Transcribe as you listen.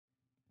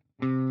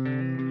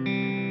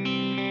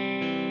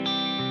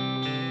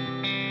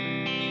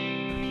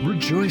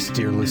Rejoice,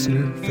 dear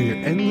listener, for your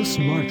endless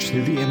march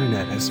through the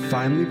internet has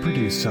finally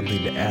produced something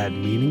to add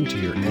meaning to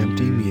your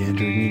empty,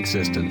 meandering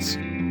existence.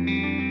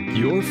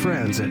 Your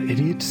friends at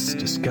Idiots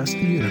Discuss the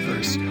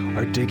Universe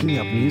are digging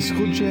up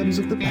musical gems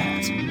of the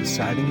past and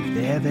deciding if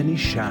they have any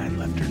shine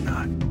left or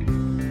not.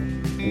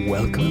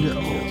 Welcome to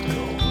Old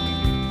Gold.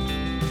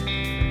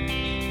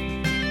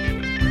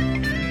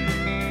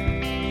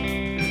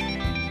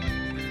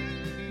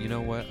 You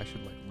know what? I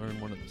should learn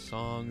one of the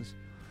songs.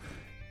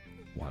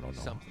 Well, I don't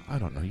know. Something. I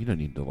don't know. You don't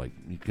need to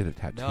you get a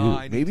tattoo. No,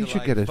 I need Maybe to, you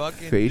should get a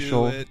fucking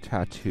facial do it.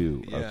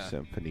 tattoo Yeah. of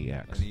Symphony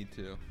X. I need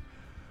to.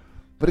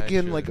 But I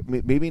again,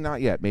 should. maybe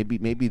not yet. Maybe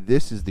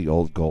this is the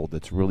old gold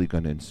that's really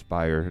going to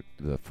inspire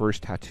the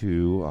first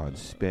tattoo on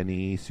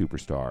Spenny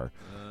Superstar.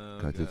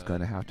 Because it's going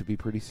to have to be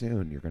pretty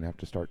soon. You're going to have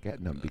to start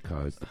getting them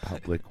because the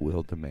public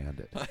will demand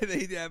it.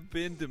 They have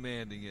been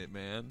demanding it,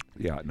 man.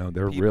 Yeah, no,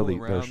 they're People really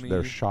around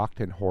they're me- shocked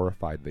and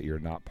horrified that you're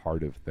not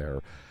part of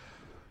their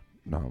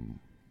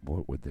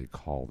what would they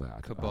call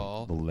that?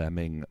 Cabal?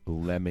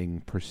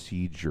 Lemming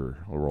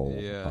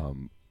procedural Yeah.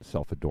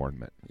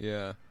 self-adornment.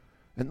 Yeah.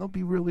 And they'll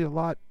be really a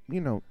lot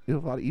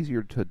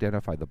easier to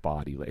identify the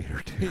body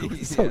later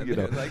too. So Yeah, you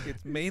know, like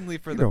it's mainly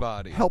for you the know,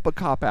 body. help a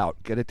cop out,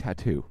 get a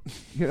tattoo.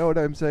 You know what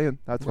I'm saying?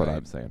 That's what Right.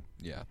 I'm saying.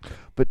 Yeah.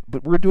 But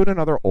we're doing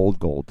another old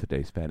gold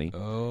today, Spenny.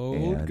 Old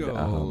And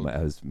gold.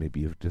 as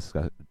maybe you've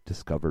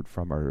discovered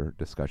from our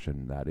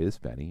discussion, that is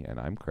Spenny, and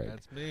I'm Craig.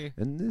 That's me.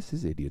 And this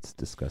is Idiots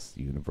Discuss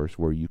the Universe,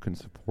 where you can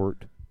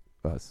support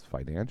us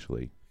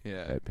financially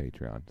Yeah. at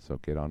Patreon. So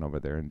get on over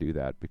there and do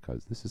that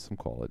because this is some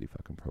quality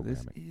fucking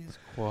This programming. is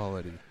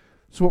quality.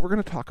 So what we're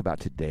going to talk about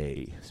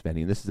today,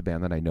 Spenny, and this is a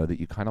band that I know that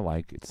you kind of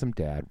like. It's some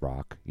dad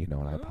rock, and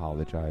I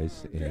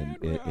apologize in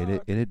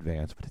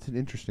advance, but it's an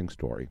interesting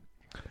story.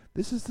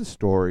 This is the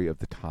story of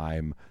the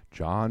time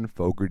John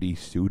Fogerty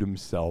sued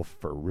himself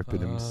for ripping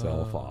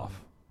himself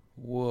off.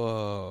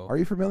 Whoa. Are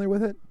you familiar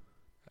with it?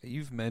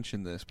 You've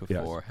mentioned this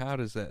before. How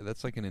does that?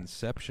 That's like an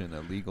inception,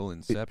 a legal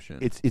inception.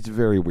 It's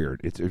very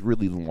weird. It's a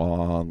really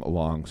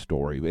long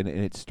story, and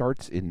it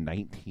starts in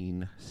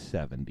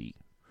 1970.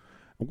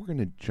 And we're going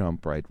to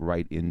jump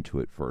right into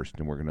it first,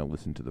 and we're going to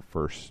listen to the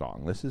first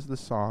song. This is the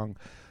song,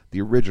 the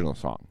original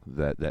song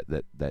that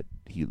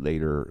he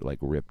later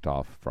ripped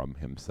off from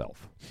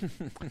himself.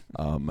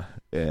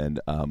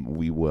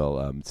 We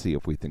will see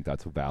if we think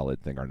that's a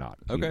valid thing or not.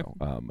 Okay.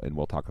 And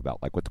we'll talk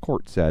about what the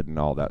court said and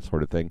all that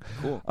sort of thing.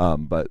 Cool.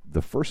 But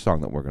the first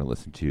song that we're going to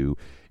listen to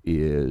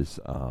is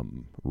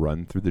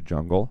 "Run Through the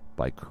Jungle"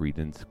 by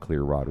Creedence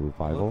Clearwater I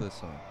Revival. love this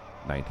song.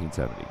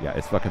 1970. Yeah,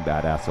 it's fucking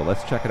badass. So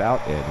let's check it out,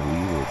 and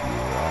we will be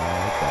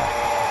right back.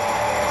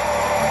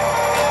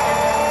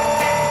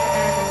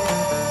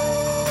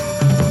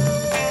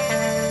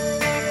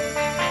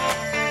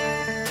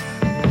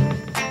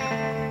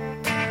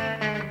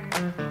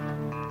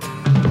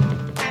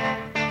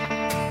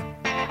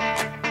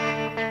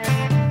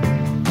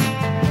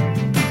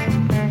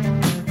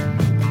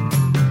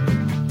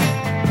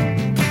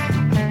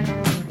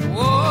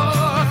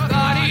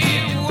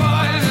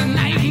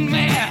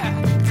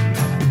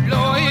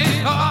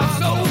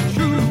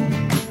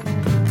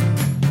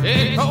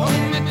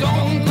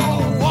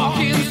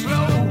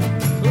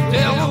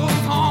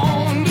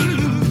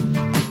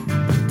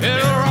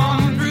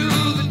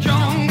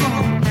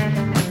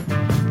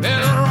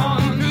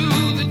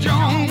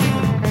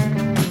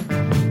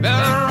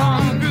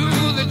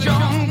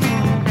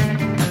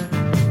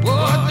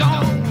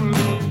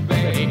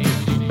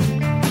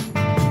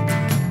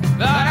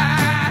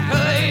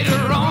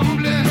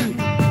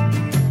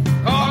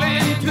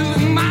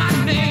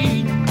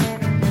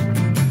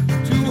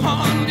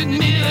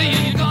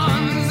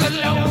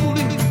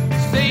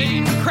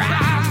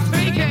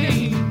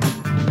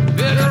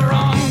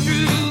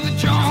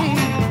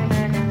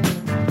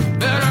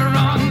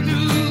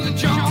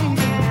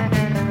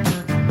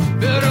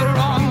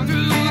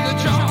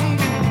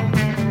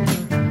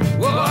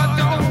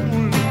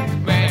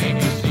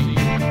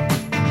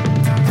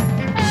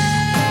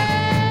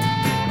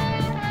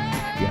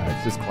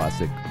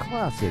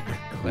 Classic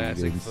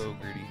Creedence.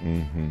 Fogerty.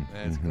 Mm-hmm,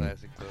 That's mm-hmm.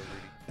 classic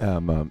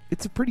Fogerty.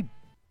 It's a pretty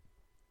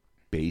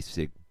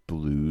basic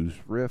blues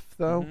riff,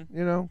 though.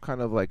 Mhm.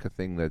 Kind of like a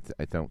thing that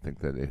I don't think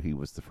that he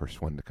was the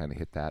first one to kind of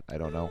hit that. I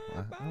don't know. I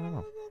don't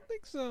know. don't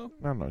think so.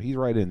 I don't know. He's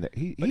right in there.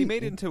 But he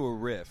made it into a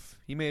riff.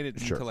 He made it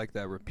Sure. into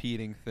that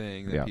repeating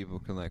thing that Yeah. people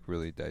can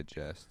really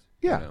digest.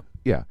 Yeah, You know?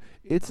 yeah.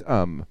 It's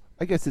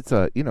I guess it's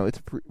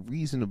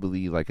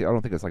reasonably I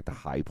don't think it's the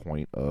high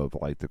point of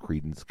the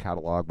Creedence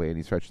catalog by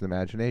any stretch of the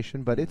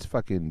imagination, but it's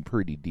fucking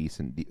pretty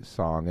decent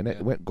song, and it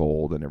Yeah. went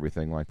gold and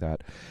everything like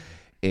that,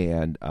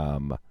 and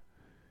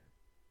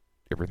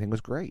everything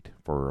was great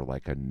for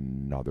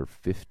another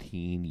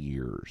 15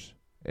 years,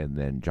 and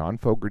then John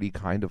Fogerty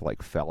kind of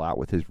fell out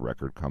with his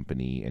record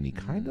company, and he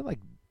kind of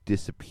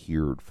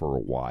disappeared for a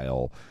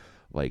while,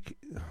 I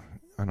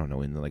don't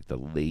know, in the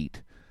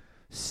late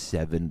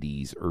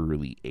 70s,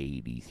 early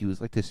 80s. He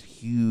was like this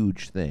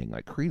huge thing.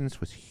 Like Creedence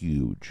was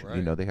huge. Right.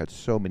 You know, they had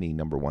so many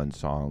number one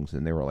songs,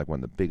 and they were like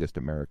one of the biggest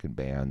American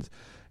bands.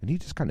 And he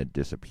just kind of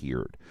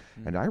disappeared.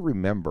 And I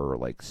remember,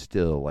 like,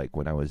 still, like,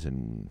 when I was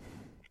in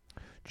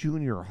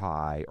junior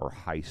high or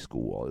high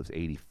school, it was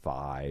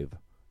 85,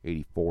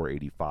 84,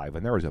 85,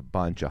 and there was a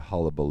bunch of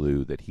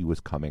hullabaloo that he was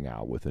coming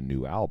out with a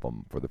new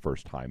album for the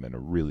first time in a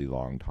really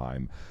long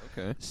time.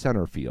 Okay.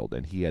 Centerfield,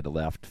 and he had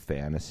left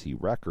Fantasy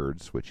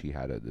Records, which he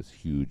had this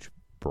huge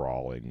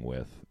brawling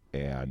with,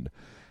 and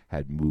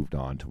had moved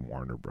on to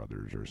Warner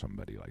Brothers or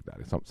somebody like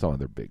that. Some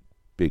other big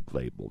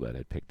label that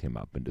had picked him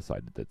up and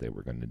decided that they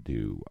were going to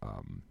do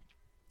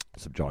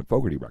some John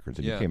Fogerty records,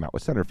 and he came out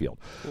with Centerfield,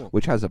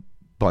 which has a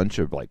bunch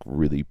of like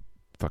really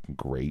fucking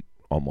great,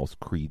 almost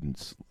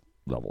Creedence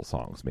level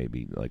songs,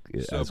 maybe like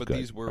so, as but good.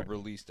 these were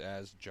released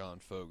as John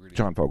Fogerty.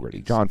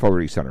 John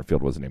Fogerty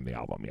Centerfield was the name of the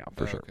album. Yeah,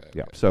 for sure. Okay,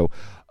 yeah. So,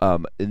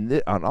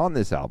 on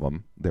this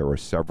album, there were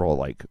several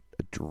like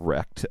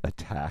direct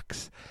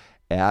attacks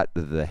at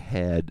the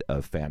head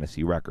of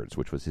Fantasy Records,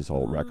 which was his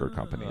whole record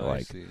company.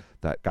 Like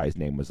that guy's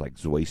name was like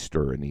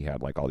Zoister, and he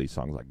had like all these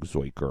songs like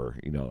Zoiker,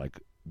 you know, like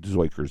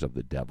Zoikers of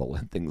the Devil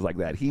and things like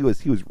that. He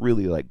was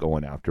really like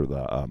going after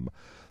the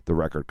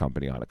record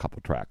company on a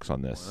couple tracks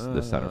on this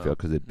Centerfield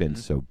because it'd been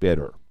so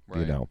bitter,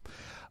 you know.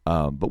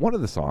 But one of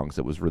the songs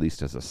that was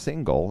released as a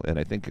single, and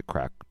I think it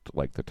cracked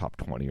like the top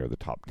 20 or the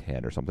top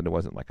 10 or something. It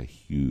wasn't like a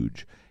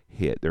huge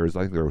hit. There was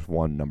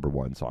one number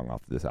one song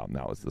off of this album.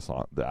 That was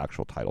the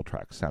actual title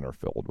track,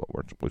 Centerfield,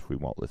 which we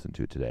won't listen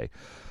to today.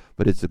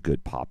 But it's a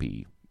good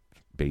poppy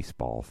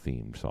baseball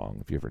themed song.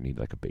 If you ever need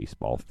like a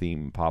baseball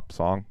themed pop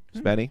song,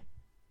 Spenny.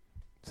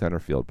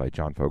 Centerfield by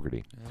John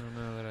Fogerty. I don't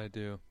know that I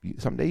do.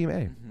 Someday you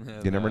may.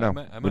 You never know.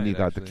 When you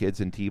got the kids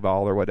in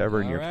T-ball or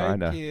whatever, and you're trying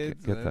to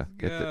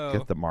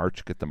get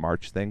the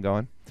march thing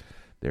going.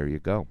 There you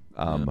go.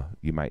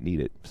 You might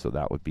need it, so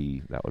that would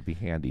be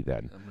handy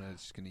then. I'm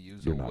just going to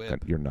use a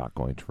whip. You're not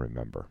going to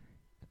remember.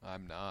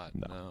 I'm not.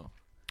 No.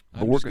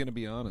 But I'm just going to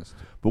be honest.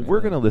 But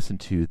we're going to listen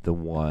to the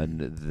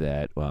one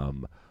that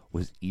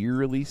was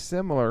eerily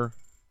similar,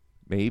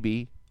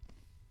 maybe,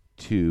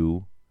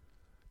 to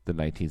the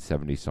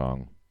 1970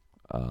 song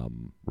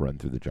Run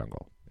Through the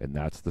Jungle. And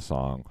that's the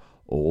song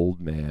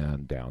Old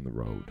Man Down the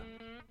Road.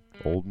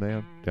 Old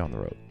Man Down the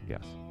Road,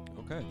 yes.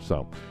 Okay.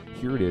 So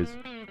here it is,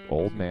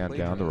 Old Man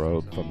Down the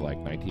Road from like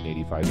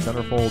 1985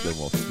 Centerfold, and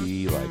we'll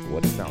see like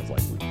what it sounds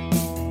like.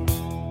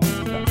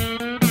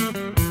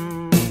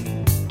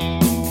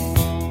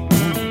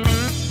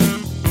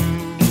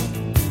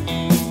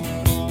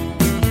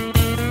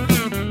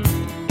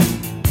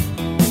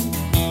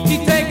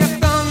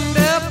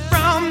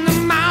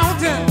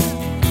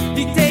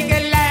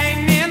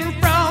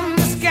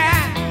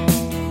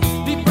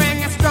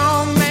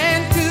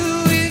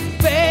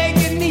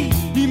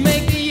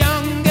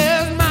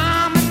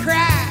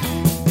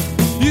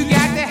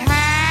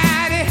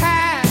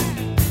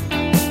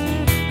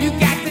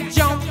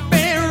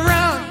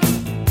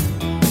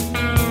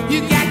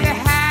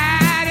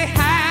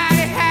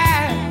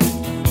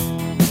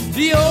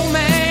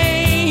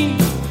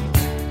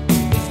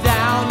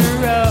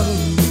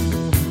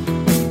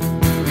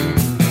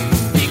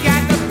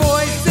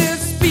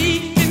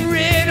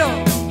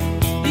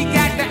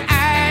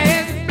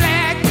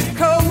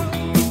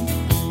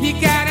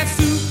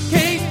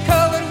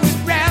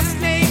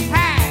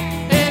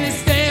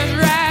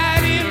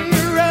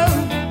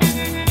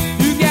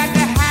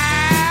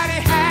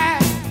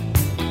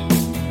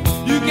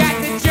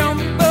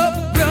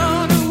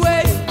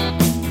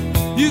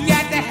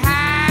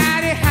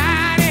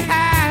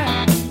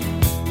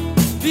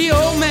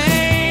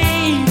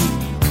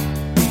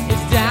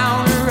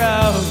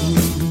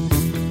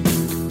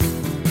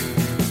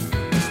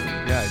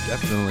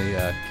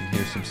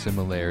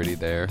 Similarity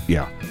there.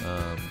 Yeah.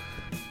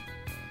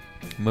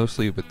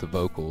 Mostly with the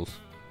vocals.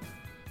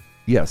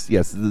 Yes.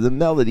 The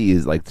melody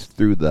is like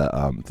through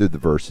the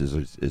verses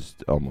is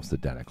almost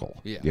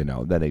identical. Yeah. You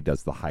know, then he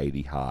does the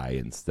Heidi high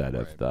instead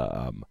of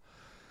the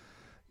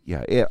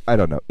I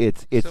don't know.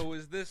 It's So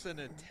is this an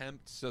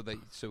attempt so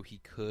he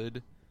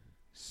could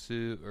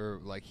sue, or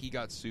like he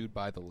got sued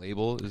by the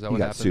label? Is that what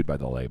happened? He got sued by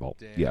the label.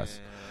 Damn. Yes.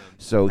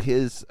 So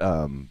his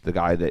the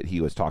guy that he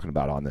was talking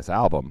about on this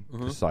album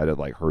decided,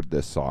 like, heard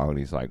this song, and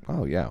he's like,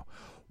 oh yeah,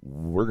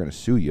 we're going to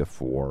sue you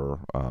for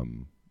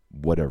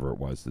whatever it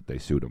was that they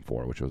sued him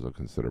for, which was a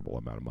considerable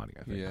amount of money,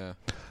 I think. Yeah.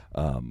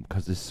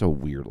 Because it's so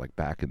weird. Like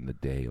back in the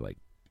day, like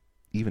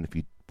even if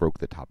you broke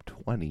the top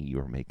 20, you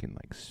were making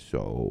like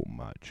so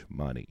much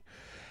money,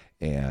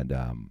 and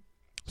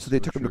so they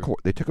took him to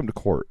court. They took him to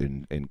court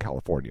in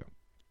California,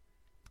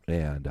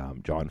 and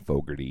John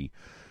Fogerty.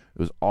 It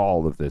was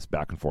all of this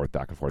back and forth.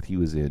 He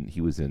was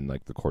in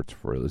like the courts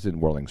it was in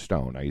Rolling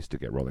Stone. I used to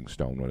get Rolling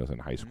Stone when I was in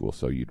high school,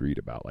 so you'd read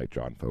about like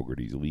John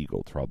Fogerty's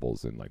legal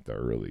troubles in like the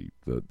early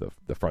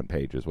the front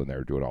pages when they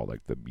were doing all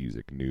like the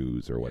music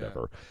news or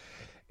whatever.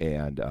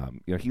 And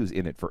he was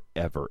in it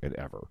forever and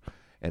ever.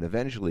 And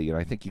eventually, and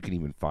I think you can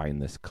even find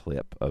this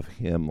clip of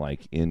him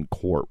like in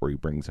court where he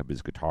brings up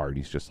his guitar and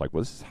he's just like,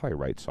 well, this is how I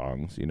write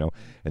songs, you know,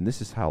 and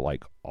this is how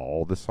like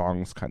all the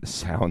songs kind of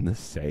sound the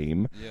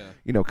same,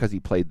 you know, because he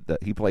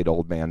played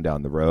Old Man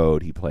Down the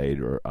Road, he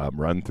played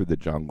Run Through the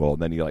Jungle,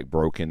 and then he like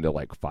broke into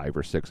like 5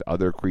 or 6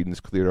 other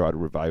Creedence Clearwater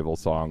Revival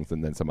songs,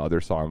 and then some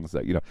other songs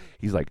that, you know,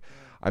 he's like,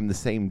 I'm the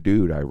same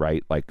dude, I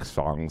write like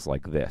songs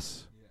like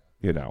this.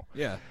 You know,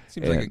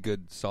 seems like a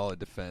good solid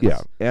defense. Yeah,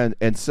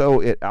 and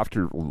so it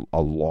after a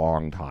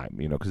long time,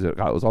 you know, because it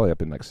was all the way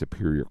up in like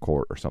Superior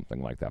Court or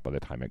something like that by the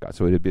time it got.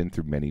 So it had been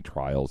through many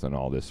trials and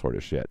all this sort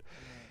of shit,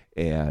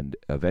 and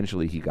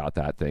eventually he got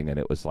that thing, and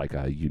it was like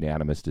a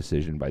unanimous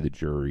decision by the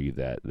jury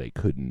that they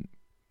couldn't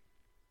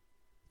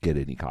get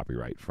any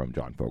copyright from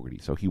John Fogerty,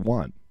 so he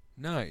won.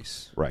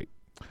 Nice, right?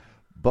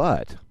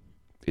 But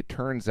it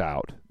turns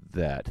out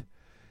that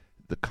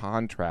the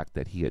contract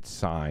that he had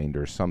signed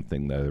or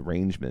something, the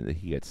arrangement that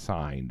he had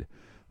signed,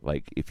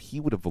 like if he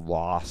would have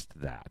lost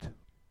that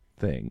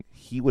thing,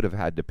 he would have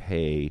had to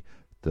pay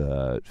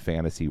the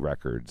Fantasy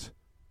Records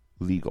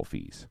legal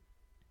fees,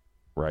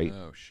 right?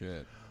 Oh,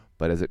 shit.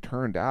 But as it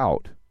turned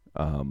out,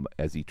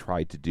 as he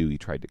tried to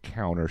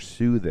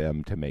countersue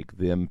them to make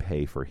them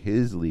pay for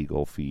his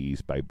legal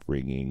fees by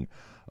bringing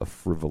a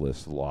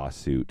frivolous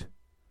lawsuit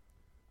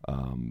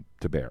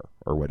to bear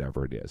or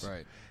whatever it is.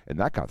 Right. And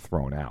that got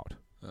thrown out.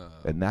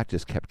 And that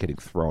just kept getting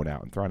thrown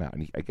out.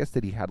 And I guess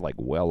that he had like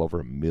well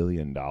over $1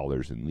 million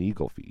in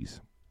legal fees.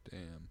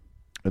 Damn.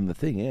 And the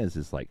thing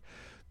is like,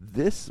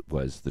 this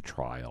was the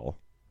trial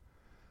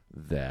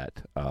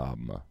that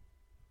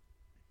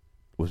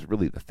was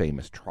really the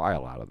famous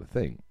trial out of the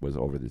thing, was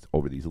over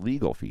these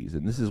legal fees.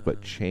 And this is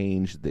what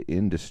changed the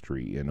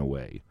industry in a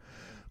way.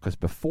 Because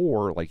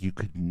before, like, you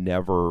could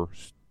never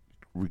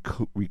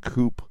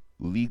recoup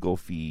legal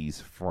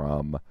fees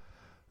from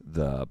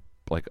the,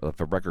 like, if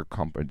a record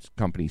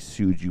company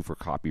sued you for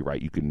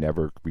copyright, you could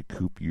never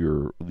recoup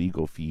your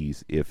legal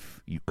fees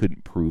if you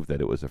couldn't prove that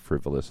it was a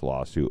frivolous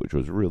lawsuit, which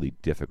was really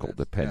difficult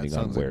depending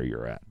on where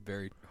you're at.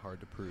 Very hard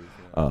to prove.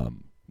 Yeah.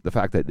 The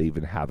fact that they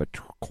even have a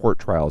court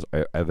trials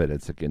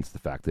evidence against the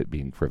fact that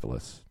being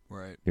frivolous.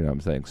 Right. You know what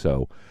I'm saying?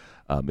 So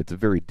it's a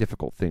very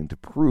difficult thing to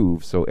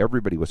prove. So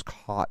everybody was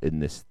caught in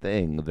this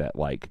thing that,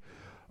 like,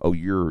 oh,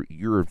 you're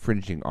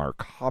infringing our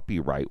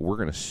copyright. We're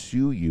going to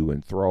sue you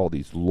and throw all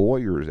these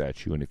lawyers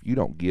at you. And if you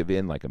don't give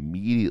in, like,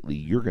 immediately,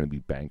 you're going to be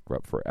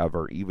bankrupt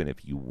forever, even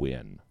if you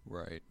win.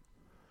 Right.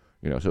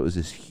 You know, so it was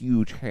this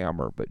huge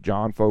hammer. But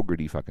John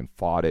Fogerty fucking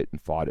fought it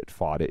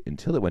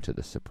until it went to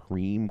the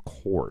Supreme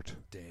Court.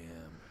 Damn.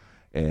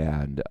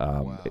 And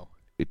wow.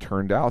 It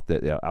turned out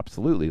that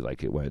absolutely,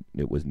 like, it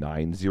was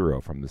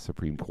 9-0 from the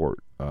Supreme Court,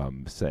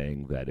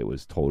 saying that it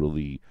was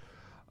totally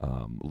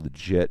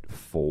legit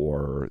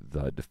for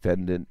the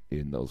defendant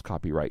in those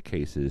copyright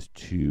cases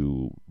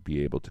to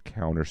be able to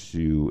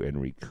countersue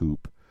and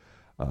recoup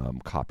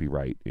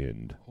copyright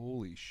and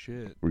holy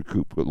shit,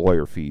 recoup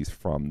lawyer fees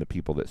from the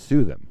people that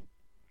sue them,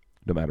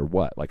 no matter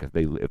what. Like if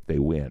they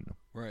win,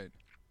 right?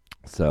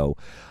 So,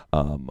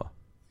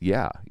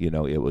 yeah, you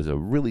know, it was a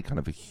really kind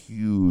of a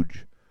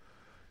huge.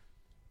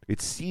 It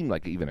seemed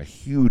like even a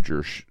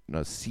huger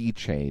sea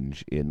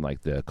change in,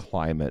 like, the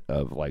climate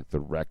of, like,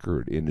 the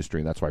record industry,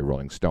 and that's why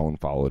Rolling Stone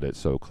followed it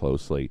so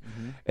closely.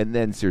 Mm-hmm. And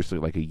then, seriously,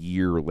 like a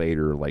year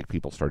later, like,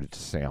 people started to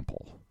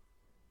sample,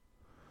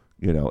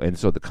 you know, and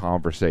so the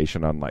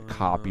conversation on, like,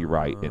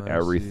 copyright and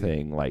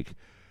everything, like,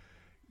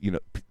 you know,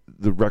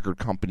 the record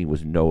company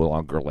was no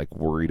longer, like,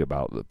 worried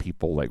about the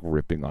people, like,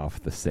 ripping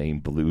off the same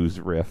blues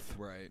riff.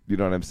 Right. You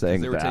know what I'm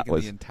saying? They were taking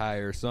the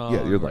entire song.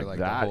 Yeah, you're like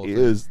that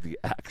is the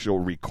actual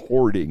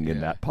recording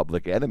in that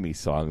Public Enemy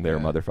song there,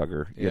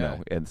 motherfucker. You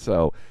know, and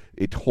so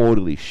it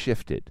totally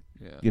shifted.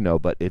 Yeah. You know,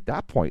 but at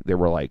that point they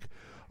were like,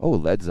 oh,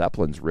 Led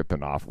Zeppelin's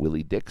ripping off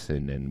Willie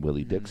Dixon, and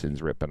Willie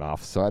Dixon's ripping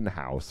off Son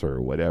House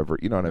or whatever.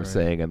 You know what I'm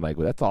saying? And, like,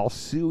 let's all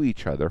sue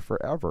each other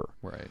forever.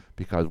 Right.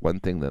 Because one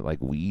thing that, like,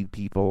 weed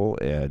people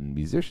and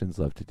musicians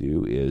love to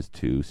do is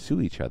to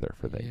sue each other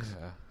for things.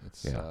 Yeah, it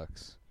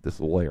sucks. This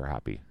lawyer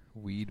happy.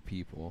 Weed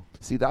people.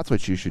 See, that's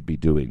what you should be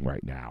doing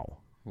right now.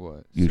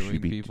 What? You Suing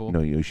should be people? No,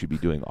 you should be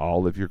doing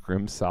all of your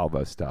Grim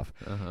Salvo stuff,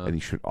 and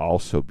you should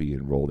also be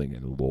enrolling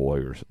in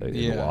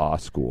law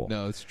school.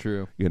 No, it's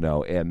true. You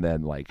know, and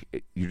then, like,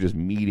 you're just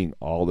meeting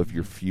all of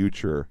your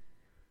future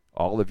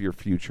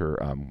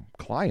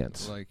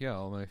clients. Like,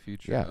 all my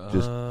future. Yeah,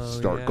 just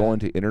start going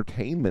to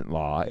entertainment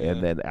law,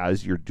 and then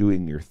as you're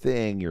doing your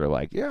thing, you're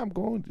like, I'm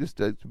going just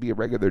to be a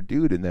regular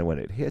dude, and then when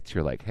it hits,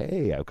 you're like,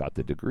 hey, I've got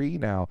the degree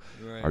now.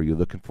 Right. Are you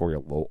looking for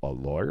a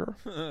lawyer?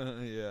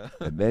 Yeah.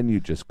 And then you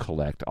just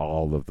collect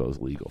all of those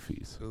legal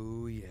fees.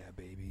 Oh, yeah,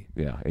 baby.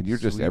 Yeah, and you're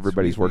just,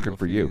 everybody's working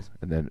for you,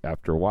 and then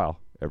after a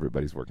while,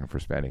 everybody's working for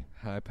Spenny.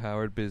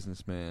 High-powered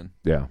businessman.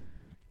 Yeah.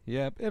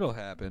 Yep, it'll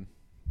happen.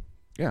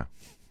 Yeah.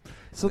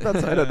 So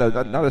that's, I don't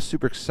know, not a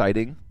super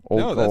exciting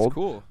old No, gold, that's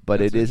cool. But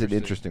That's it is an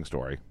interesting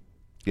story.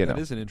 You know. It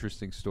is an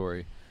interesting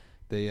story.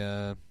 They,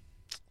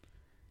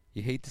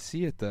 you hate to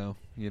see it though,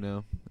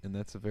 and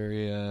that's a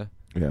very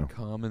Yeah.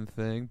 common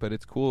thing, but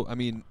it's cool. I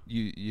mean,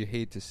 you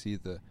hate to see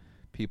the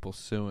people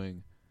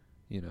suing,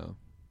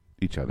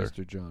 Each other.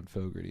 Mr. John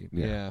Fogerty.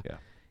 Yeah.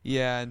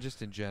 Yeah, and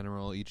just in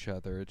general, each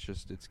other.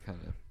 It's kind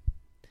of,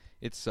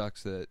 it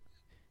sucks that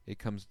it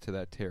comes to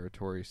that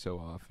territory so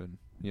often.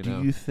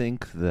 Do you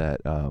think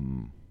that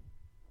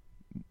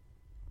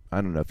I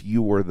don't know, if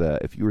you were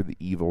the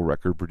evil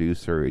record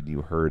producer and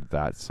you heard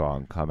that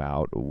song come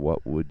out,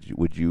 what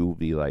would you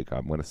be like?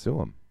 I'm going to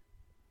sue him.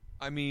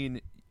 I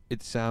mean,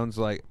 it sounds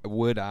like,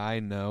 would I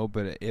know?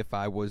 But if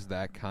I was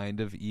that kind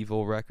of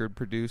evil record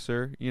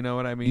producer, you know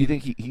what I mean?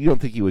 You don't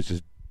think he was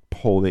just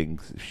pulling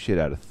shit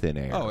out of thin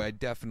air? Oh, I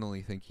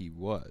definitely think he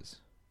was.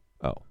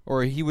 Oh.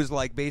 Or he was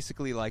like,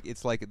 basically like,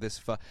 it's like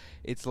this,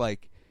 it's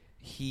like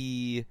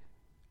he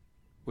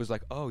was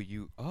like,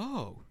 you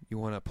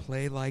want to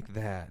play like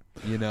that,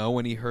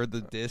 when he heard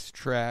the diss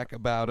track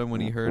about him,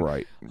 when he heard,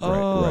 right. You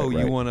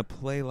want to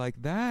play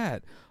like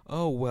that.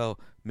 Oh, well,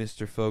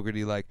 Mr.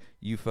 Fogerty, like,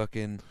 you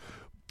fucking,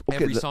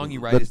 every song you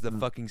write is the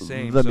fucking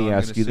same. Let so me I'm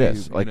ask you gonna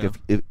this. sue Like,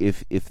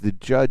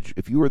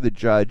 if you were the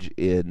judge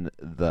in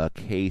the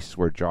case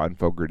where John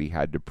Fogerty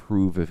had to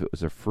prove if it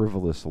was a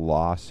frivolous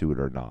lawsuit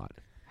or not,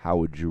 how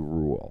would you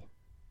rule?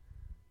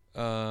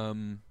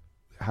 Having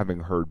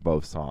heard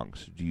both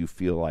songs, do you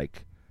feel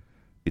like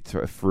it's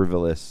a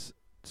frivolous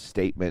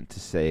statement to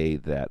say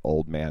that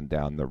Old Man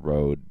Down the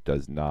Road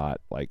does not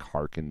like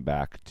harken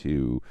back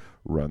to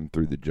Run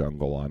Through the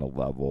Jungle on a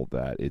level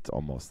that it's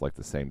almost like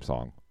the same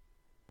song?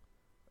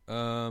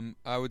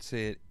 I would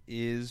say it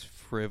is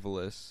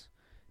frivolous,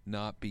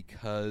 not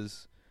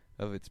because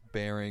of its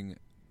bearing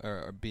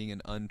or being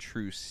an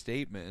untrue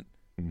statement.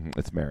 Mm-hmm.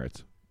 It's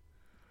merits.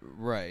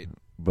 Right.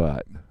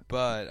 But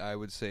I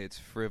would say it's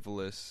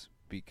frivolous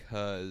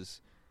because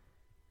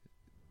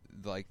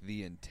like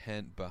the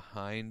intent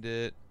behind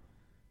it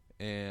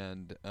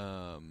and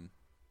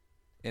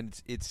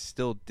it's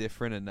still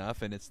different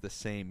enough, and it's the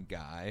same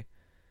guy,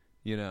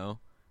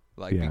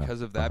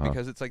 because of that,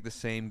 because it's like the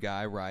same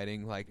guy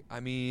writing, like,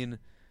 I mean,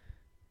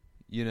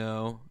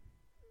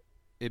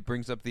 it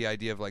brings up the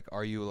idea of like,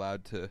 are you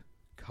allowed to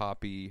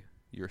copy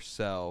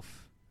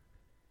yourself?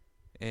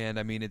 And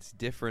I mean, it's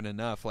different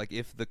enough, like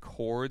if the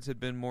chords had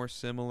been more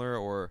similar,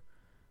 or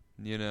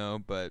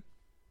but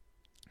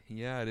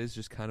yeah, it is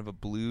just kind of a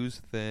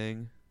blues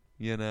thing,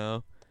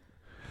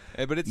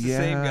 but it's the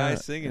same guy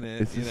singing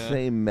it. It's the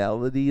same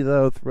melody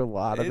though through a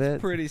lot of it.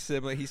 It's pretty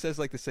similar. He says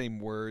like the same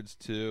words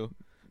too.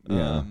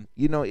 Yeah.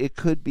 It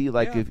could be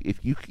like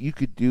if you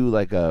could do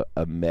like a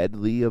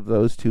medley of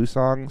those two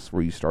songs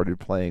where you started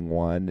playing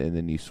one and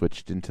then you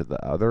switched into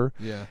the other.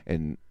 Yeah.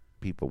 And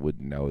people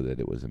would know that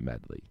it was a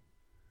medley.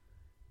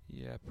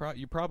 Yeah,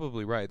 you're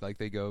probably right. Like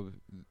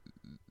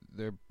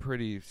they're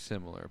pretty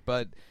similar,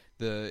 but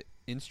the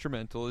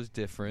instrumental is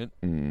different.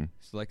 Mm.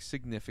 It's like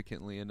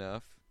significantly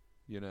enough,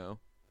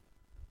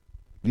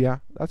 Yeah,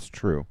 that's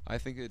true. I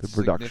think it's the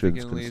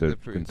production's significantly the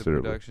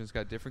production's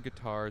got different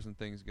guitars and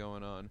things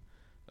going on.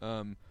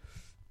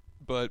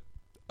 But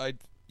I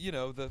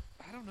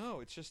don't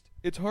know.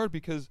 It's hard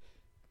because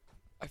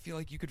I feel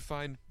like you could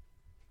find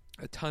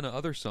a ton of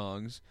other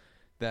songs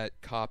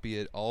that copy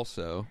it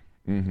also.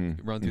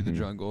 Mm-hmm. Run Through the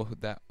Jungle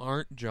that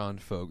aren't John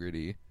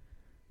Fogerty.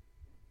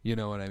 You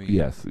know what I mean?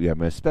 Yes, yeah,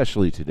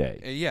 especially today.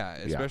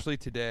 Especially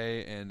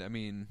today, and I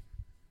mean,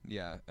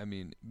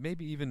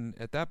 maybe even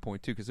at that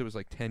point too, because it was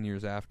like 10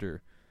 years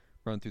after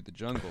Run Through the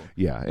Jungle.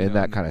 Yeah, and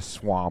that kind of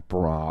swamp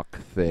rock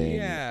thing.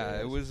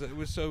 Yeah, it was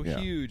so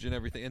huge and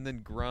everything, and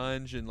then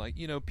grunge and like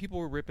people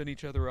were ripping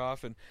each other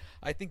off, and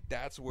I think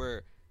that's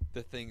where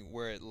the thing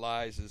where it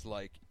lies is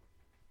like,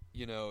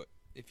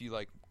 if you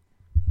like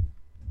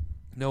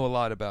know a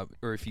lot about,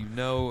 or if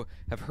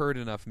have heard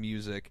enough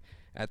music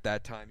at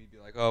that time, you'd be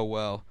like, oh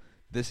well,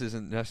 this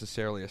isn't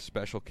necessarily a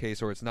special case,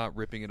 or it's not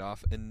ripping it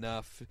off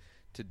enough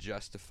to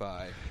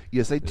justify.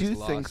 Yes, I do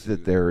think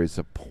that there is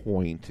a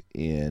point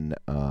in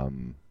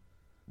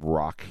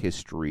rock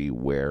history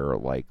where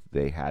like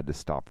they had to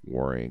stop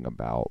worrying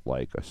about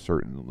like a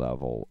certain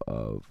level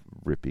of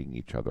ripping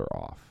each other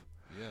off.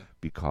 Yeah.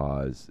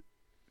 Because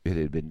it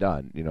had been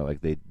done,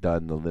 like they'd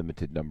done the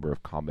limited number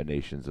of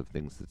combinations of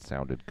things that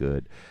sounded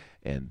good,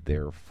 and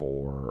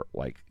therefore,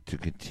 like, to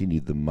continue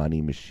the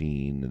money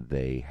machine,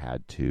 they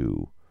had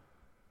to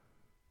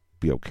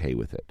be okay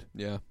with it.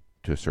 Yeah.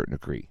 To a certain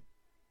degree,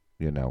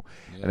 Yeah.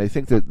 And I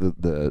think that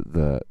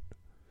the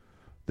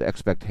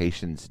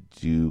expectations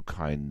do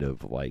kind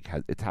of like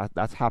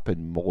that's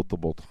happened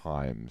multiple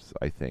times,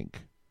 I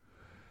think,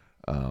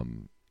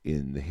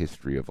 in the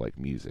history of like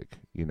music,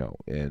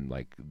 and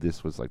like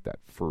this was like that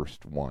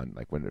first one,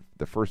 like when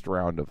the first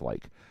round of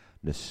like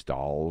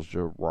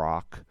nostalgia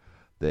rock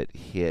that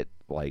hit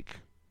like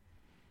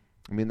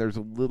I mean, there's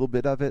a little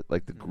bit of it.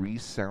 Like the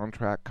Grease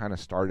soundtrack kind of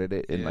started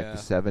it in like the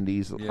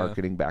 70s,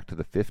 harkening back to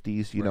the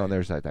 50s, you know, and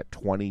there's like that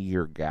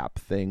 20-year gap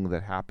thing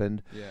that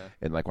happened. Yeah.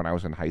 And like when I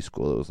was in high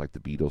school, it was like the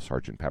Beatles,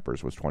 Sgt.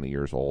 Pepper's was 20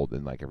 years old,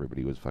 and like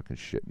everybody was fucking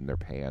shitting their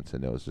pants,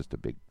 and it was just a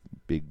big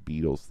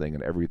Beatles thing,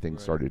 and everything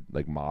started,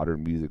 like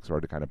modern music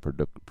started to kind of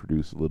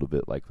produce a little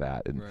bit like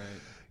that. And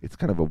it's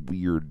kind of a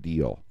weird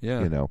deal,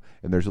 you know,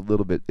 and there's a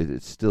little bit,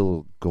 it's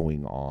still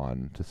going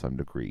on to some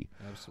degree.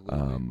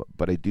 Absolutely.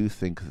 But I do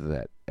think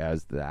that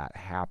as that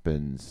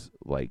happens,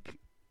 like,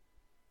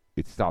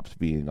 it stops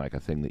being like a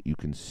thing that you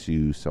can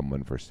sue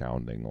someone for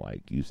sounding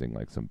like, using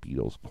like some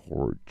Beatles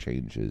chord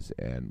changes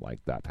and like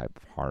that type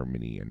of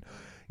harmony. And,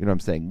 you know what I'm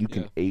saying? You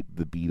can ape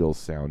the Beatles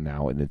sound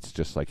now, and it's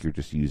just like you're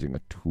just using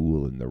a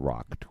tool in the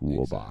rock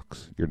toolbox.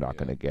 Exactly. You're not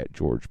going to get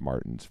George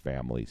Martin's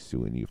family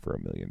suing you for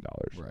 $1 million.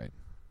 Right.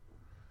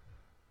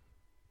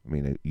 I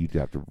mean, you'd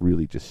have to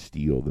really just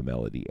steal the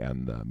melody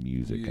and the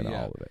music and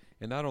all of it.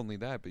 And not only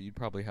that, but you'd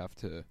probably have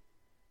to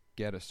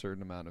get a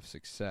certain amount of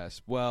success.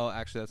 Well,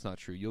 actually, that's not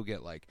true. You'll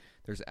get, like,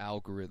 there's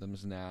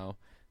algorithms now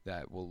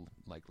that will,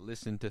 like,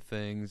 listen to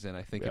things, and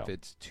I think if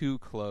it's too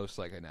close,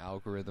 like, an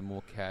algorithm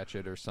will catch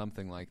it or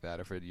something like that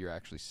if you're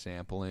actually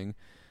sampling.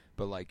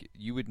 But, like,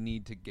 you would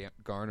need to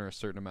garner a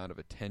certain amount of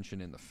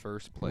attention in the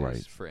first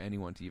place for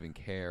anyone to even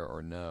care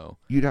or know.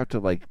 You'd have to,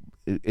 like,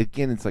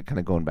 again, it's like kind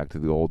of going back to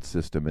the old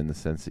system in the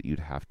sense that you'd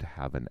have to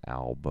have an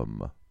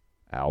album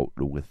out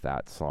with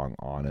that song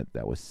on it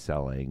that was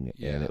selling,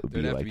 and it would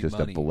be like just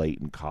money. a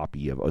blatant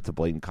copy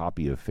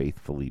of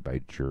Faithfully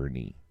by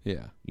Journey.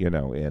 Yeah. You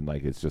know, and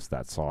like it's just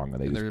that song,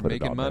 and they just they're put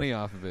it making on money there.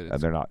 off of it.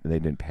 And they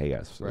didn't pay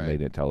us, and they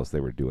didn't tell us they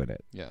were doing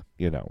it. Yeah.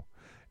 You know.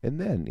 And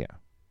then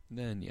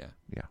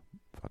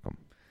fuck them.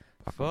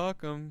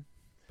 Fuck them.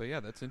 But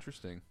yeah, that's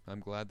interesting. I'm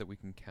glad that we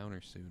can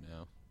counter sue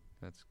now.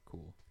 That's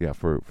cool. Yeah,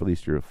 for at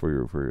least your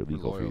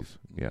legal fees.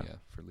 Yeah,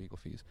 for legal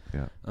fees.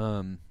 Yeah.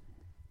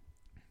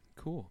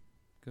 Cool.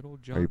 Good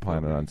old John. Are you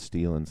planning Fogerty. on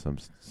stealing some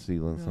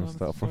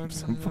stuff from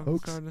some folks? I'm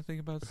starting to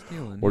think about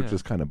stealing. Or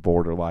just kind of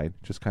borderline,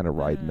 just kind of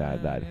riding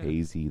that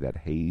hazy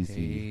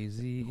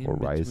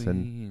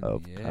horizon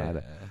of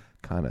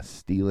kind of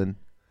stealing.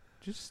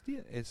 Just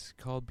steal. It's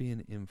called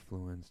being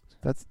influenced.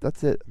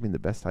 That's it. I mean, the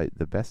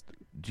best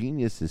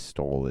genius is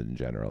stolen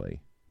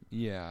generally.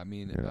 Yeah, I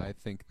mean, I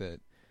think that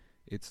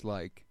it's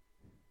like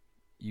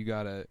you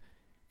gotta,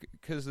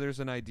 because there's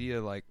an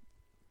idea like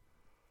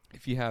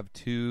if you have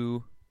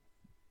two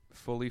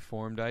fully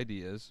formed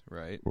ideas,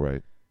 right,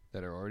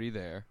 that are already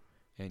there,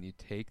 and you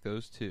take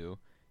those two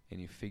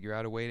and you figure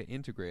out a way to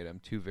integrate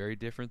them, two very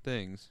different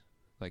things,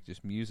 like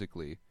just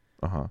musically,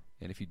 and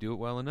if you do it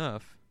well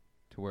enough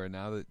to where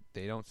now that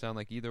they don't sound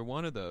like either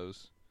one of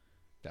those,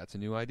 that's a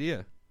new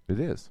idea. It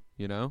is,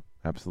 you know,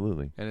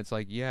 absolutely. And it's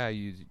like, yeah,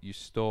 you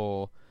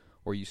stole,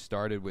 or you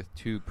started with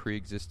two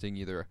pre-existing,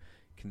 either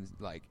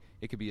like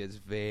it could be as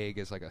vague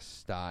as like a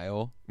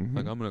style,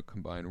 like I'm gonna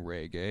combine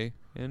reggae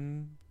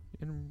and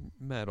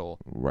metal,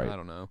 I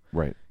don't know,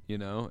 you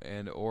know,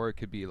 and or it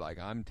could be like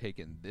I'm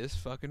taking this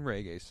fucking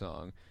reggae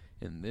song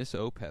and this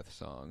Opeth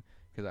song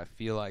because I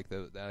feel like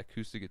that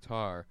acoustic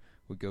guitar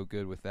would go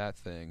good with that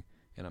thing,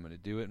 and I'm gonna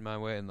do it in my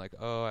way, and like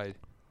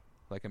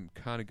I'm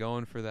kind of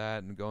going for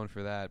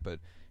that, but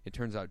it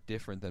turns out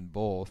different than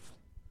both,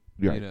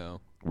 you know,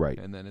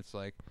 and then it's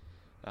like,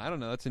 I don't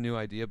know, that's a new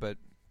idea, but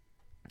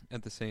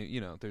at the same,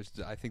 you know,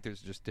 I think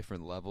there's just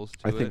different levels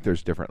to it. I think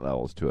there's different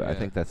levels to it. I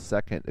think that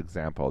second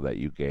example that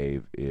you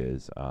gave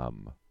is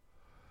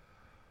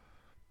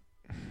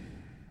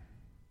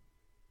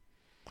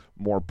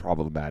more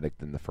problematic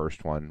than the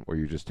first one, where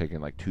you're just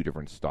taking like two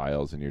different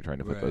styles and you're trying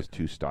to put those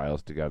two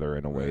styles together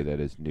in a way that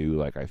is new.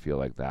 Like, I feel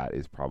like that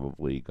is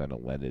probably going to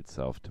lend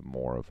itself to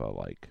more of a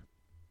like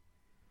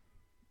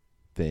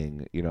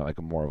thing, you know, like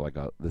a more of like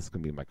this is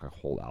gonna be like a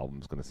whole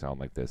album's gonna sound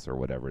like this or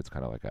whatever. It's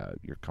kind of like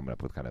you're coming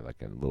up with kind of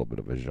like a little bit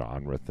of a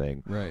genre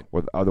thing, right?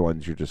 Or the other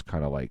ones you're just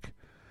kind of like,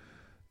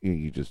 you know,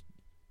 you just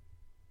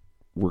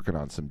working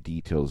on some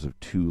details of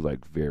two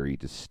like very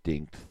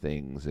distinct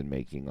things and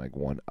making like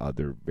one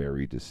other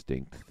very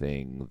distinct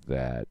thing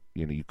that,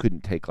 you know, you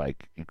couldn't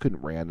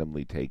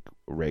randomly take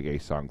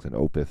reggae songs and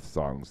Opeth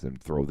songs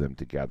and throw them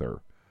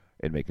together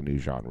and make a new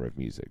genre of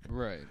music,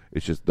 right?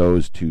 It's just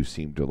those two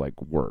seem to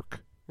like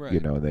work. Right. You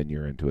know, and then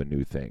you're into a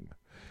new thing.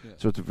 Yeah.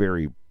 So it's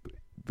very,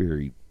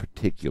 very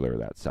particular,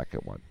 that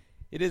second one.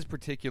 It is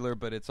particular,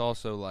 but it's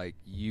also like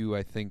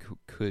I think,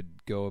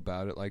 could go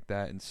about it like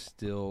that and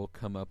still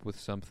come up with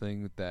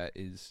something that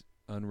is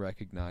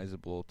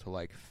unrecognizable to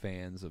like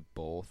fans of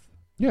both.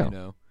 Yeah. You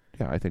know?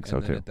 Yeah, I think so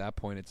and then too. At that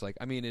point, it's like,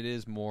 I mean, it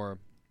is more.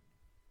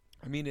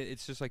 I mean,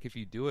 it's just like if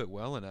you do it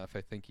well enough,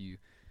 I think you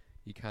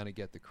kind of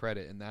get the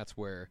credit, and that's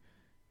where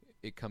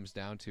it comes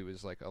down to,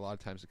 is like a lot of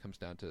times it comes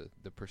down to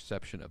the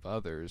perception of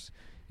others.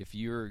 If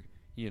you're,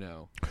 you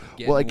know,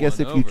 well, I guess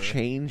if you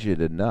change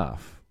it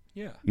enough,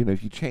 yeah, you know,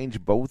 if you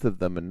change both of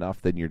them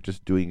enough, then you're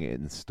just doing it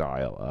in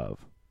style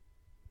of,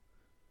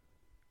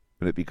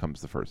 and it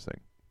becomes the first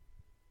thing,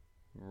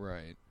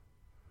 right?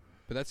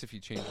 But that's if you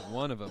change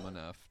one of them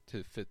enough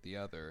to fit the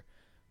other,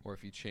 or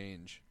if you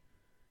change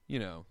you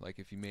know, like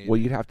if you made. Well,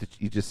 you'd have to.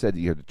 You just said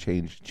you had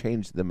to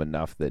change them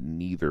enough that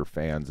neither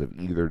fans of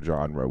either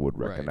genre would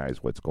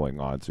recognize what's going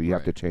on. So you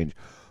have to change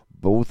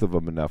both of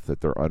them enough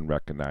that they're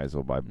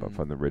unrecognizable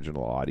from the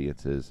original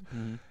audiences,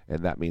 and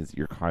that means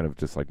you're kind of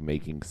just like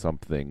making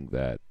something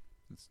that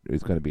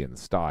is going to be in the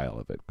style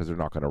of it because they're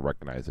not going to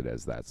recognize it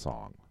as that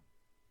song,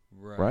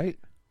 right?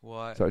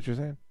 Well, is that what you're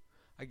saying?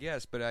 I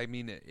guess, but I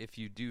mean, if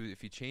you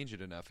change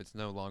it enough, it's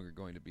no longer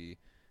going to be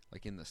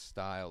like in the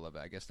style of it.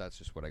 I guess that's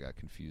just what I got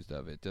confused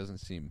of. It doesn't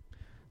seem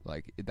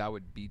like that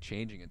would be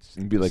changing its.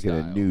 It'd be like style.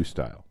 in a new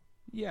style.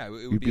 Yeah, it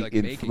would You'd be like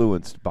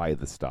influenced by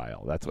the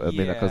style. That's what I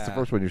mean. Because the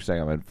first one you're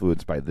saying, I'm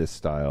influenced by this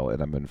style,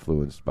 and I'm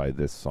influenced by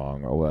this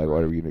song, or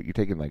whatever. You're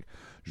taking like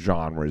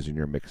genres and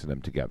you're mixing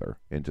them together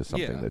into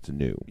something that's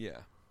new. Yeah,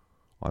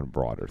 on a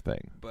broader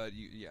thing. But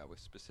with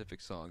specific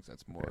songs,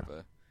 that's more of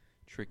a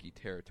tricky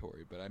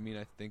territory. But I mean,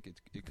 I think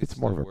it's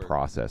more of a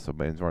process. I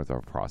mean, it's more of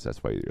a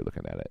process way you're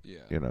looking at it. Yeah,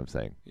 you know what I'm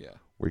saying? Yeah,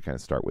 where you kind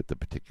of start with the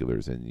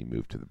particulars and you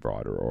move to the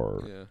broader,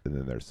 and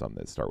then there's some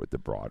that start with the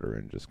broader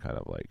and just kind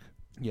of like.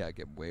 Yeah,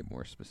 get way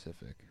more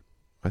specific.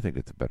 I think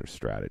it's a better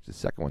strategy. The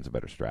second one's a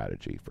better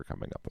strategy for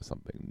coming up with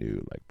something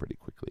new, like pretty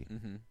quickly.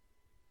 Mm-hmm.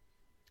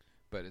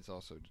 But it's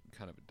also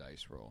kind of a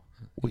dice roll.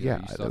 Well, you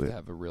still have to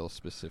have a real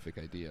specific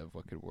idea of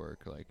what could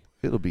work. Like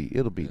it'll be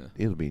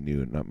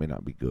new, and it may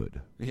not be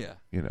good. Yeah,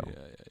 you know.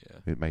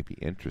 Yeah. It might be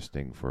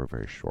interesting for a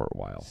very short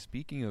while.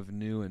 Speaking of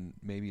new and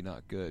maybe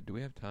not good, do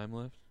we have time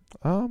left?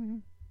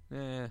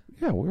 Yeah,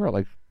 we were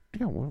like.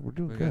 Yeah, we're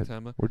doing good.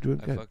 We're doing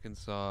good. I fucking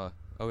saw.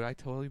 Oh, did I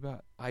told you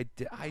about? I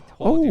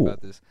told you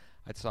about this.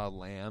 I saw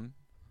Lamb.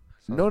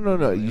 No.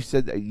 Lamb. You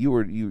said that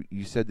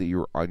you said that you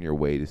were on your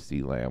way to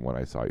see Lamb when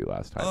I saw you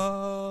last time.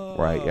 Oh,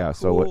 right. Yeah. Cool.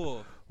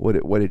 So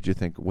what did you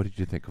think? What did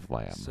you think of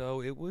Lamb?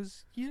 So it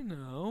was,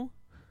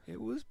 it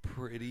was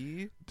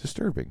pretty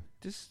disturbing.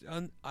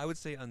 I would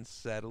say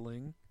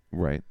unsettling.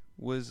 Right.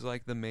 Was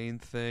like the main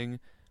thing.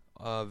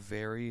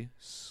 Very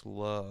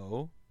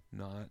slow.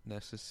 Not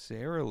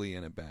necessarily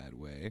in a bad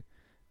way,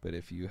 but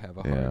if you have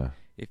a heart,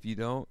 if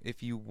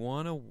you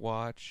want to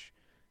watch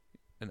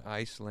an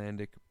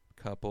Icelandic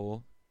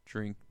couple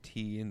drink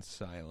tea in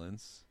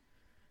silence,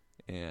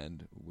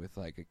 and with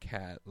like a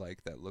cat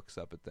like that looks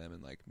up at them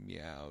and like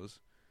meows,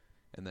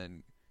 and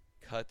then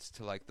cuts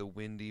to like the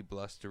windy,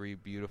 blustery,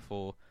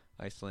 beautiful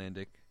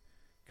Icelandic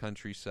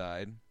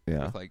countryside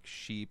with like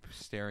sheep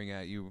staring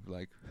at you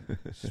like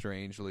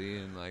strangely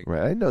and like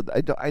right.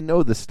 I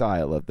know the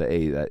style of the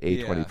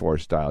A24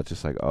 style. It's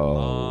just like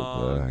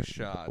long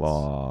shots.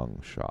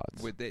 Long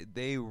shots.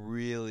 They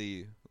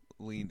really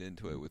leaned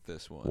into it with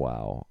this one.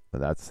 Wow,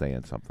 that's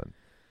saying something.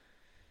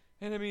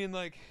 And I mean,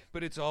 like,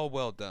 but it's all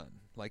well done.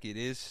 Like, it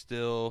is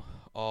still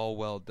all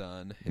well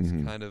done. It's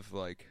kind of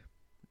like,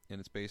 and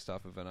it's based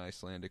off of an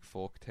Icelandic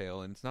folk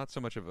tale, and it's not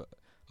so much of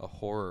a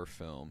horror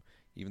film.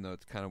 Even though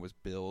it kind of was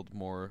billed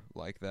more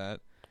like that,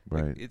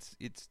 right? Like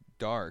it's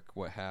dark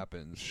what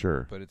happens,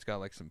 sure, but it's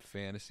got like some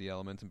fantasy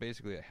elements, and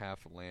basically a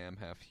half lamb,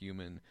 half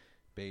human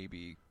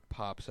baby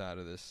pops out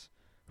of this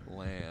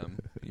lamb,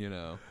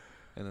 and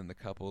then the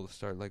couple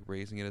start like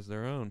raising it as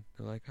their own.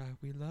 They're like,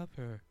 we love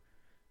her,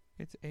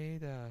 it's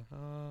Ada.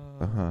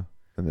 Oh,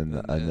 and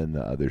then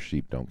the other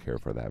sheep don't care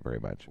for that very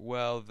much.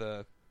 Well,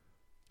 the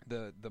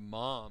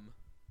mom,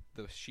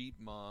 the sheep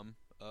mom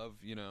of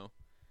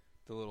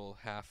the little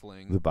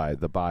halfling, the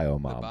bio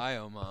mom. The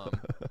bio mom,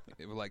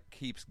 it like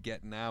keeps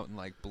getting out and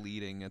like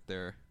bleeding at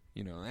their,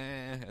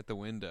 at the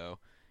window,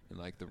 and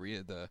like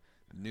the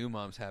new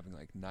mom's having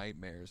like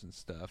nightmares and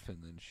stuff, and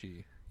then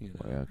she,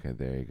 Okay,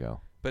 there you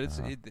go. But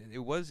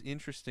it was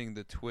interesting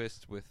the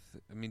twist with.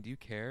 I mean, do you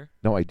care?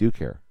 No, I do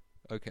care.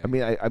 Okay. I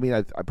mean,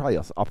 I'll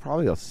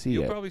probably see it.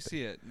 You'll probably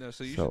see it. No,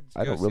 so you should.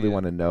 I don't really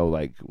want to know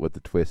like what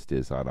the twist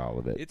is on all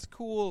of it. It's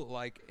cool,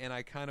 like, and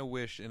I kind of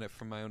wish,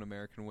 from my own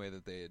American way,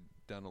 that they had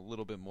done a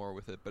little bit more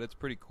with it. But it's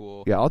pretty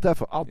cool. Yeah,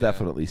 I'll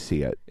definitely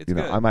see it. It's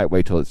good. I might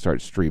wait till it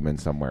starts streaming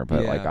somewhere,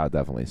 but like I'll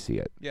definitely see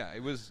it. Yeah,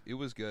 it was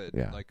good.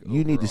 Yeah, like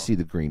you need to see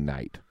The Green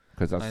Knight.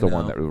 Because that's the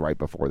one that was right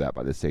before that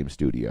by the same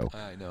studio.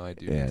 I know, I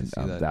do. And need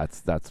to see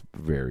that. that's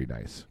very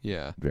nice.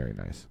 Yeah, very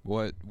nice.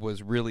 What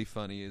was really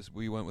funny is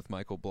we went with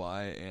Michael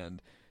Bly,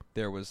 and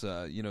there was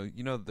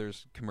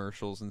there's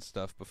commercials and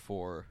stuff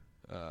before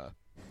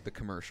the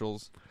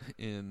commercials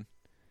in.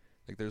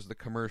 Like there's the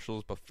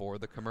commercials before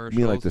the commercials.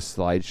 You mean like the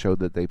slideshow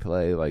that they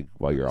play, like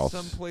while you're all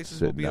some places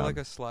will be like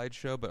a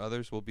slideshow, but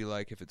others will be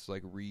like, if it's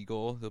like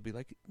Regal, they'll be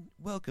like,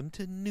 "Welcome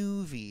to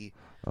Noovie."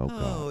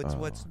 It's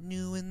what's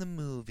new in the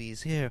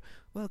movies. Here,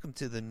 welcome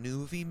to the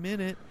Noovie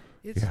Minute.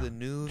 It's the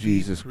Noovie.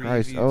 Jesus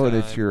Christ! And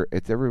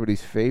it's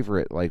everybody's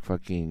favorite, like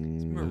fucking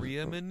it's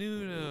Maria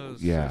Menounos.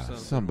 Yeah, or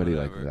somebody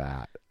whatever. like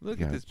that.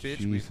 Look at this bitch.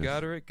 Jesus. We've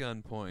got her at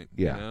gunpoint.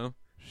 Yeah.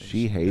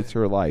 She hates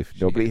her life.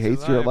 Nobody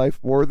hates her life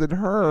more than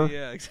her.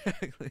 Yeah,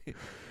 exactly.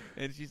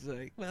 And she's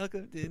like,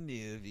 "Welcome to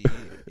Noovie,"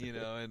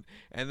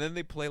 and then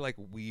they play like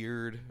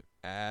weird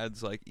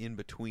ads like in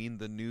between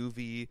the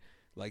Noovie,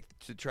 like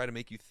to try to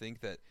make you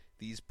think that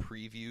these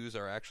previews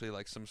are actually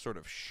like some sort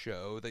of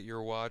show that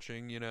you're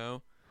watching,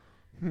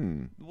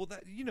 Well,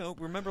 that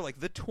remember like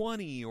the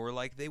 20, or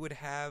like they would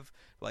have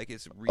like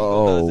it's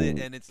Regal does it,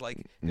 and it's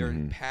like they're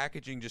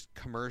packaging just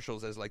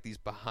commercials as like these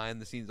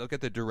behind the scenes. They'll get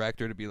the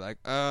director to be like,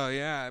 "Oh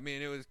yeah, I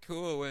mean it was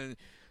cool when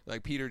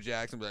like Peter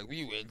Jackson be like,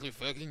 we went to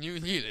fucking New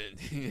Zealand."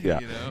 Yeah,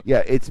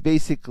 yeah. It's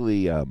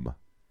basically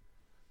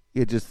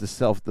just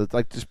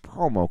like just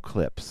promo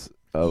clips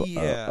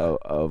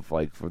of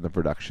like from the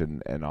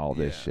production and all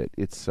this shit.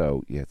 It's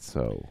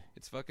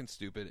fucking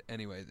stupid.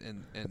 Anyway,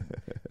 and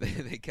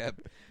they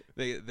kept.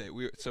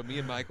 So me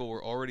and Michael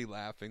were already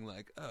laughing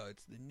like, oh,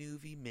 it's the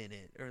Newvie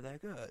minute, or like,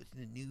 oh, it's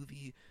the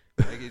Newvie.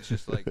 Like, it's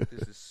just like,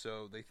 this is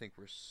so, they think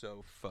we're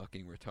so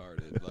fucking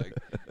retarded. Like,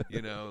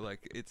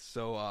 like it's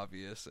so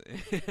obvious.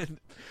 And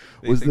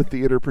was the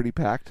theater pretty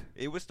packed?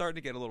 It was starting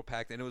to get a little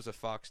packed, and it was a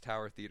Fox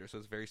Tower theater, so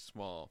it's very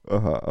small.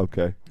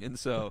 Okay. And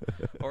so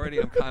already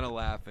I'm kind of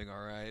laughing.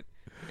 All right.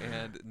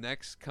 And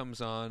next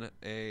comes on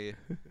a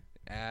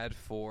ad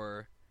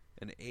for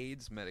an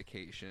AIDS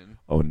medication.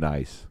 Oh,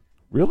 nice.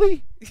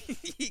 Really?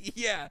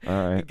 Yeah.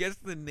 All right. Guess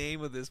the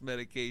name of this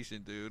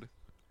medication, dude.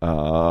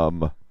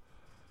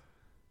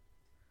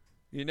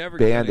 You never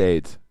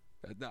Band-Aids.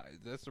 No,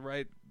 that's the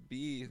right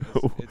B.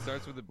 It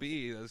starts with a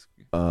B.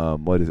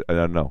 What is it? I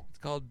don't know. It's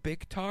called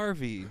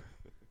Biktarvy.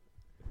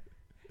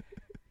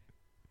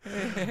 I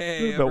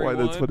Hey, don't know why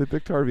that's what a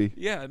Biktarvy.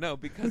 Yeah, no,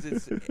 because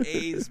it's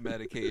AIDS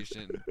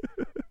medication.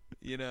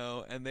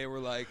 And they were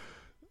like,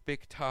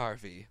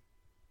 Biktarvy.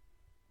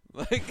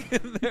 Like,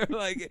 they're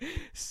like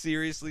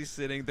seriously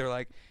sitting. They're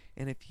like,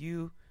 and if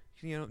you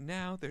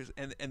now there's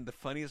and the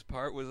funniest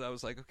part was I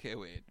was like, okay,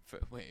 wait,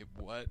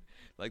 what?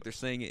 Like, they're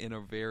saying it in a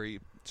very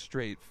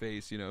straight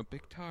face.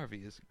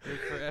 Biktarvy is good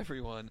for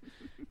everyone.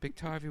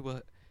 Biktarvy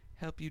will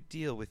help you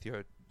deal with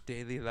your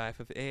daily life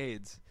of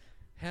AIDS.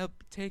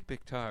 Take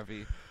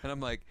Biktarvy. And I'm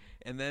like,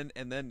 and then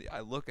I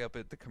look up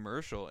at the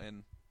commercial,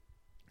 and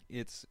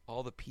it's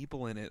all the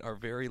people in it are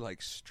very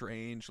like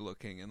strange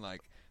looking, and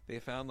like they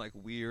found like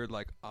weird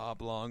like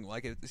oblong,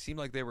 like it seemed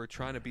like they were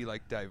trying to be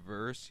like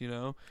diverse,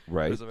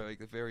 Right. It was like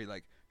a very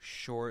like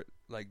short,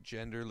 like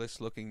genderless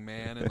looking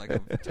man and like a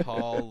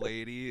tall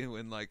lady,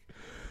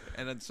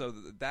 and then so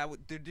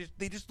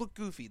they just look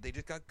goofy. They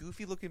just got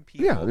goofy looking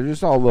people. Yeah, they're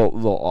just all a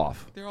little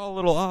off. They're all a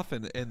little off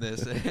in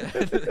this.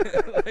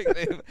 They're like,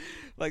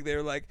 like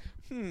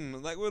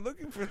we're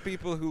looking for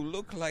people who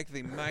look like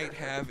they might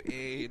have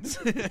AIDS.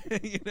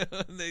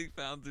 And they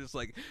found just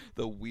like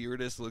the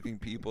weirdest looking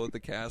people at the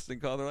casting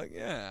call. They're like,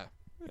 yeah,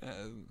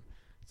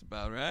 it's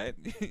about right.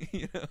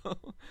 Yeah.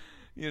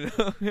 You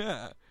look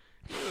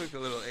a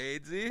little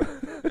AIDSy.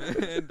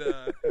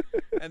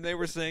 And they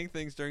were saying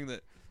things during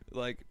the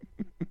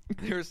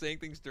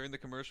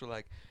commercial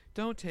like,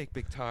 don't take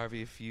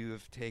Biktarvy if you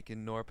have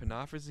taken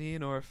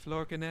norepinephrine or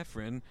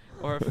fluorokinephrine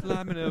or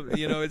flaminum.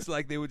 It's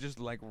like they would just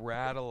like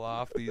rattle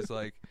off these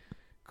like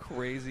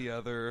crazy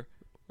other.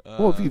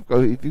 Well,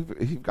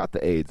 if you've got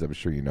the AIDS, I'm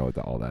sure you know what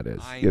all that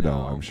is. I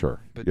know, I'm sure.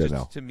 But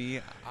just to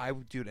me, I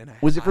would do it. And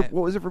what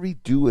was it for me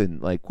doing?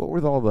 Like,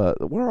 what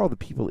are all the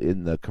people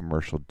in the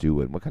commercial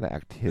doing? What kind of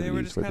activities? They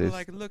were just kind of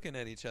like looking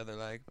at each other,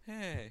 like,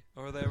 hey,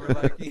 or they were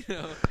like,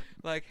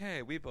 like,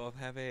 hey, we both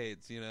have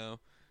AIDS,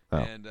 Oh.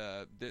 And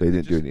they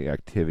didn't do any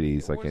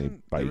activities like any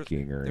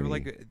biking or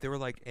anything. They were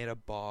like at a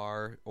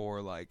bar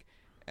or like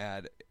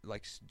at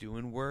like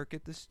doing work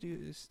at the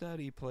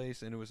study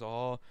place, and it was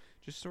all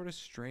just sort of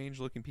strange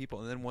looking people.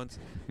 And then once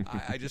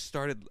I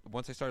started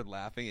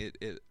laughing,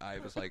 I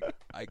was like,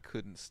 I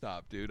couldn't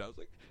stop, dude. I was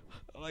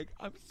like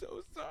I'm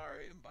so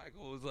sorry. And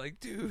Michael was like,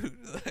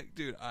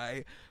 dude,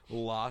 I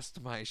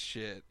lost my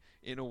shit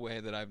in a way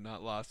that I've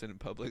not lost it in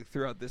public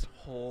throughout this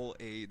whole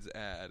AIDS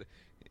ad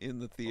in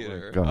the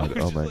theater.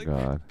 Oh my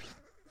god.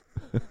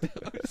 I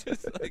was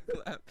just like,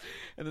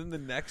 and then the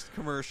next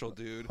commercial,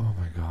 dude. Oh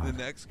my god. The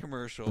next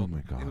commercial. Oh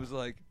my god. It was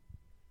like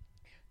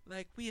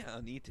we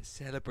all need to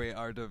celebrate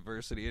our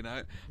diversity, and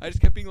I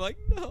just kept being like,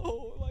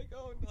 no, like,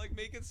 oh, like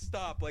make it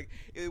stop. Like,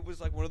 it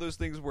was like one of those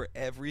things where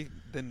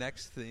the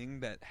next thing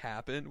that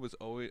happened was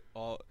always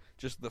all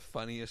just the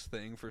funniest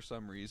thing for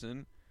some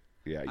reason.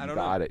 Yeah, you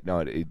got it. No,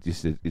 it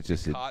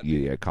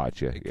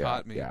caught you. It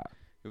caught me. Yeah.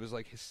 It was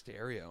like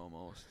hysteria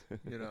almost,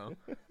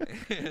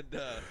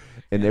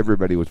 and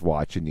everybody was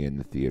watching you in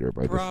the theater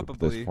by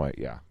this point,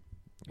 yeah.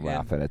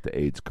 Laughing at the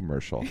AIDS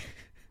commercial.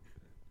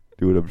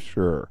 Dude, I'm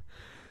sure.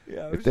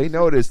 Yeah, if they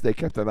noticed, they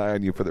kept an eye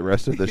on you for the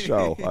rest of the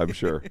show, I'm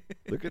sure.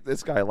 Look at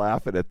this guy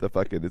laughing at the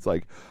fucking, it's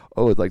like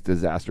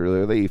disaster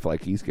relief,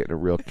 like he's getting a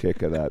real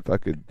kick of that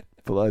fucking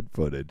flood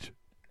footage.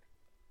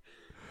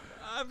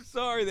 I'm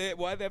sorry,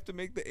 why'd they have to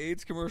make the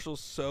AIDS commercial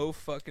so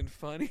fucking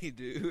funny,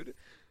 dude?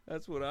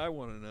 That's what I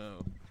want to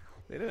know.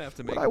 They didn't have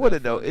to make. What I want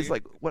to know is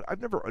like what I've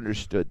never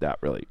understood that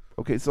really.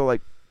 Okay, so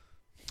like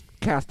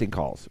casting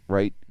calls,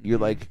 right? You're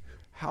like,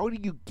 how do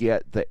you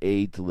get the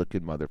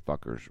AIDS-looking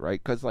motherfuckers,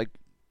 right? Because like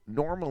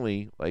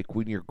normally, like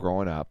when you're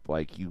growing up,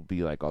 like you'd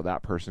be like, oh,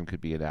 that person could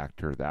be an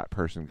actor, that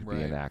person could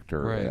be an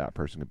actor, or that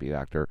person could be an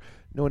actor.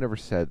 No one ever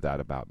said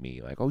that about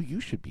me. Like, oh, you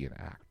should be an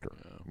actor.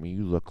 No. I mean,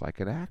 you look like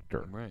an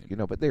actor. Right. You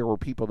know, but there were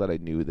people that I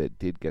knew that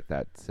did get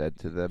that said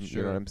to them. Sure.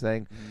 You know what I'm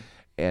saying? Mm-hmm.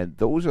 And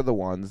those are the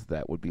ones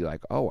that would be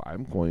like, oh,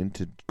 I'm going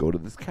to go to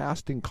this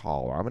casting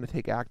call, or I'm going to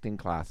take acting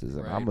classes,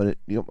 and I'm going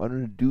to, I'm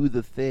going to do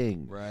the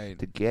thing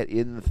to get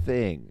in the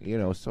thing. You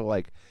know, so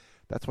like,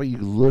 that's why you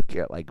look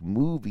at like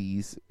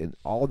movies, and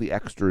all the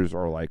extras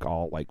are like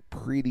all like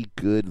pretty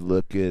good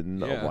looking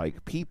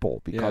like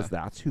people, because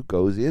that's who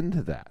goes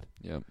into that.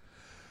 Yep.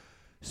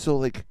 So,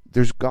 like,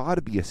 there's got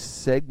to be a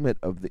segment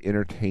of the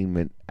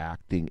entertainment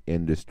acting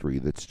industry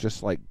that's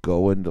just, like,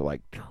 going to,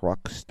 like,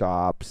 truck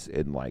stops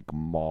and, like,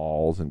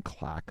 malls and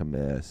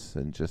Clackamas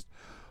and just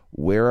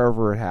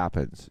wherever it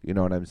happens. You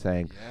know what I'm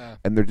saying? Yeah.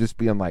 And they're just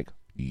being like,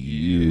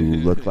 you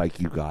look like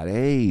you got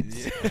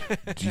AIDS.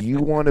 Do you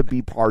want to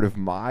be part of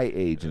my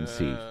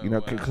agency? You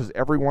know, because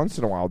every once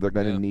in a while they're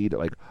going to need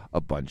like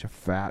a bunch of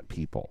fat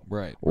people,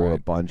 or a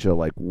bunch of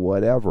like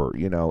whatever,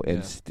 you know.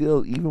 And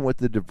still, even with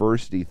the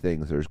diversity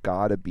things, there's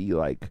got to be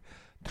like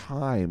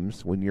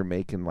times when you're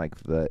making like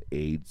the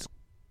AIDS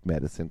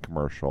medicine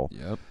commercial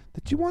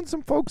that you want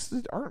some folks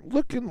that aren't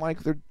looking like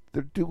they're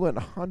doing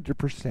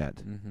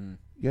 100%.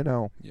 You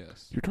know,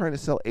 you're trying to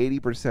sell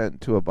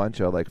 80% to a bunch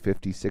of like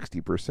 50,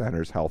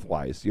 60%ers health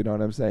wise. You know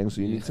what I'm saying?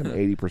 So you need some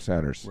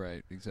 80%ers.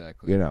 Right,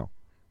 exactly. You know,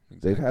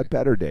 they've had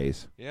better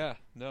days. Yeah,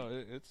 no,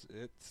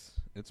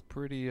 it's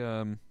pretty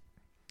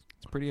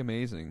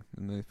amazing,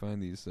 and they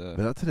find these. But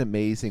that's an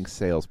amazing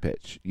sales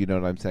pitch. You know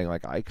what I'm saying?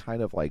 Like I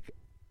kind of like,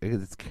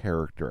 it's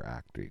character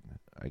acting.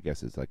 I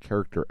guess it's a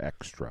character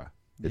extra.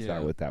 Is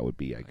that what that would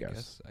be? I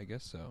guess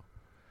so.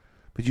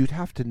 But you'd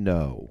have to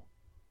know.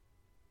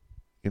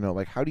 You know,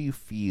 like, how do you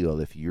feel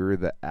if you're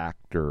the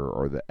actor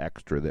or the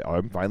extra that,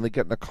 I'm finally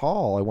getting a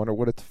call, I wonder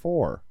what it's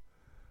for?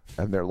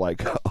 And they're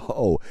like,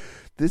 oh,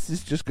 this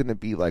is just going to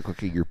be like,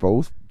 okay, you're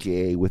both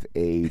gay with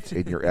AIDS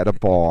and you're at a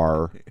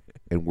bar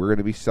and we're going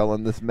to be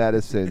selling this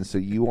medicine, so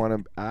you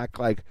want to act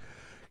like,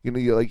 you know,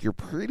 you're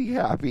pretty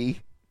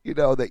happy, you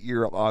know, that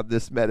you're on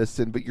this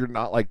medicine, but you're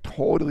not like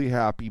totally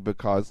happy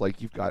because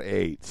like you've got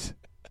AIDS.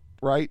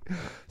 Right?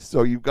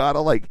 So you've got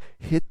to like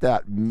hit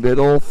that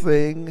middle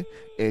thing,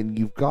 and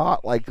you've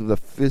got like the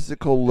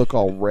physical look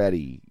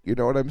already. You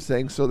know what I'm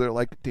saying? So they're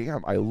like,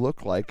 damn, I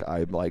look like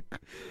I'm like,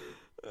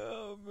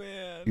 oh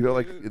man, you know,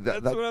 like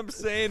that's what I'm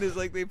saying is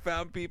like they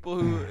found people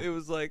who it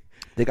was like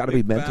they got to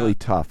be mentally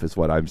tough, is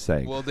what I'm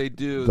saying. Well, they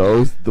do.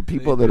 The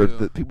people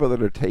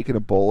that are taking a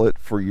bullet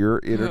for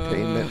your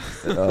entertainment,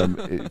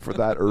 for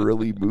that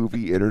early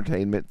movie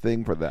entertainment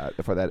thing, for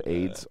that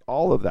AIDS,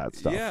 all of that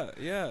stuff.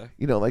 Yeah.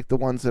 You know, like the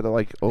ones that are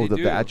like, oh, the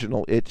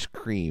vaginal itch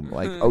cream.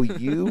 Like, oh,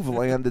 you've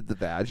landed the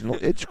vaginal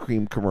itch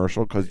cream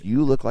commercial because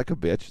you look like a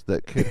bitch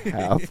that could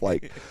have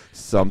like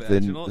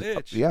something. Vaginal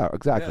itch. Yeah,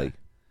 exactly. Yeah.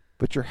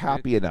 But you're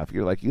happy enough.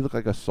 You're like, you look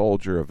like a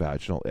soldier of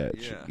vaginal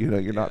itch. You know,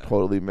 you're not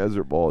totally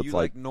miserable. It's you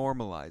like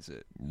normalize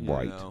it.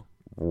 Right. Know?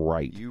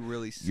 Right. You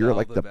really sell You're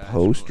like the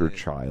poster itch.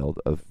 Child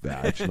of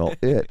vaginal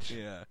itch.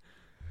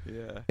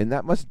 Yeah. And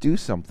that must do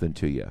something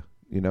to you,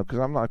 you know, because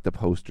I'm not the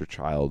poster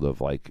child of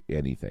like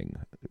anything,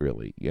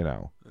 really, you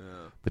know.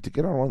 Yeah. But to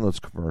get on one of those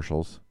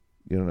commercials,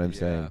 you know what I'm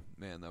saying?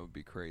 Man, that would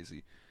be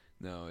crazy.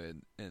 No,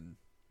 and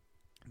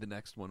the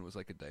next one was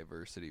like a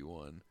diversity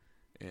one.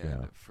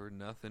 And for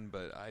nothing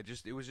but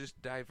it was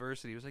just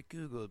diversity. It was like,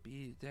 Google,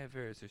 be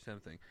diverse or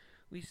something.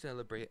 We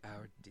celebrate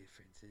our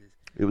differences.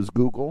 It was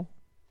Google?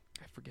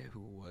 I forget who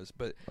it was,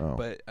 but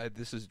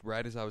this is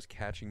right as I was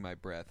catching my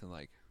breath and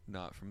like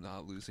not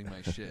losing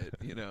my shit,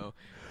 you know.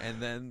 And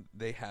then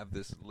they have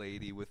this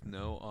lady with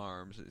no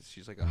arms.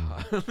 She's like a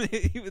hot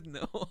lady with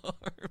no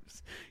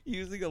arms,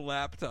 using a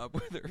laptop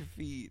with her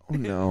feet. Oh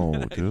no,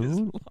 and dude! I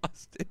just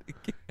lost it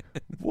again.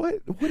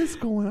 What is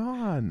going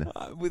on?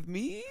 With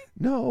me?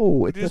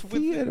 No, at the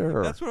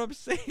theater. That's what I'm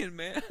saying,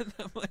 man.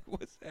 I'm like,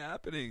 what's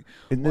happening?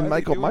 And then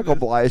Michael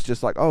Bly is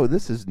just like, oh,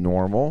 this is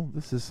normal.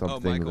 This is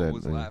something. Oh, Michael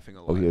was laughing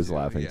a lot. Oh, he was too.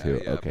 laughing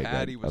too. Yeah. Okay,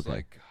 Patty good. was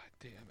like,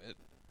 God damn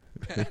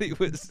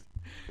it.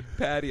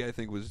 Patty, I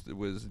think was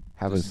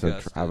having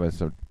disgusted.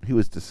 some. He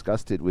was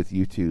disgusted with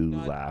you two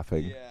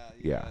laughing.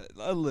 Yeah,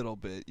 a little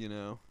bit, you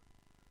know.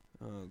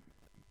 Oh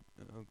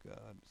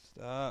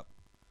God,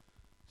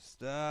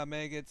 stop,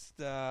 make it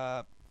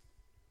stop.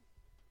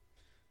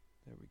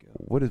 There we go.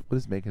 What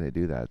is making it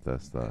do that?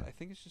 I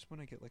think it's just when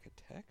I get like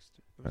a text.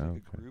 It was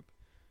like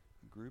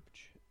a group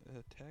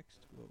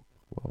text.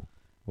 Whoa.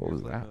 What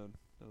was that? Mode.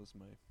 That was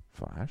my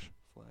for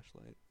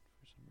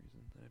some reason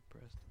that I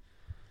pressed.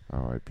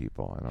 All right,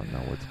 people. I don't know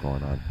what's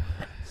going on.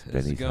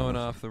 It's going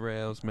off the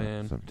rails,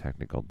 man. Some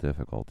technical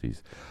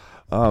difficulties.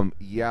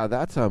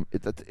 That's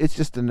it's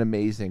just an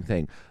amazing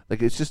thing.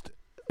 Like it's just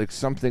like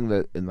something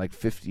that in like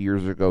 50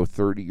 years ago,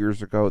 30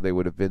 years ago, they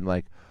would have been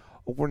like,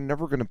 oh, we're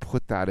never going to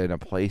put that in a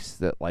place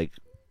that like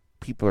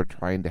people are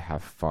trying to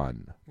have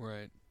fun.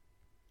 Right.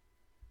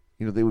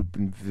 You know, they would have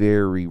been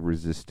very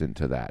resistant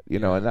to that. You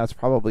know, and that's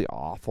probably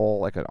awful,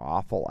 like an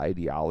awful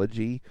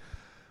ideology.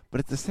 But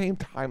at the same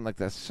time, like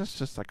that's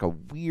just like a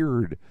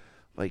weird,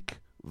 like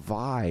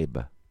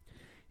vibe.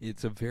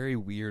 It's a very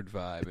weird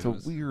vibe. It's a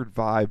weird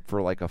vibe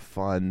for like a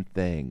fun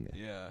thing.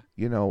 Yeah.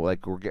 You know,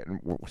 like we're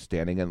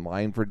standing in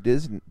line for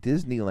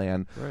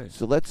Disneyland. Right.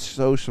 So let's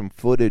show some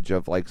footage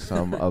of like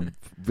some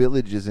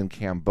villages in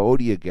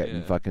Cambodia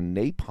getting fucking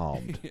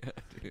napalmed. Yeah,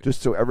 dude.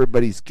 Just so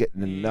everybody's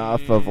getting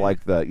enough of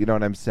like the, you know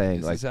what I'm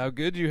saying? This like is how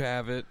good you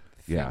have it.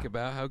 Yeah. Think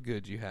about how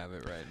good you have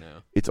it right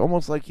now. It's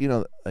almost like, you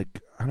know,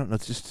 like, I don't know,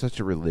 it's just such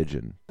a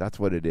religion. That's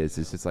what it is.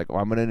 It's just like, oh,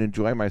 I'm going to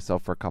enjoy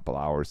myself for a couple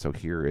hours, so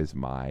here is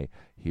my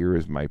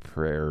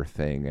prayer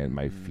thing and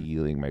my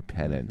feeling, my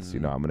penance. You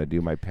know, I'm going to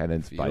do my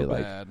penance by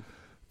like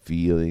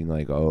feeling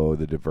like, oh,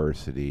 the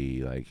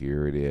diversity, like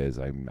here it is.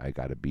 I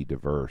got to be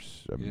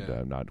diverse.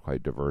 I'm not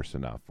quite diverse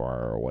enough,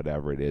 or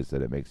whatever it is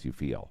that it makes you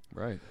feel.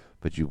 Right.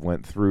 But you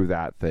went through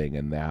that thing,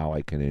 and now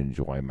I can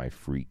enjoy my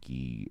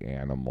freaky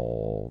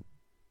animal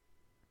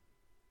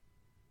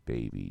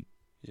baby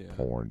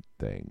porn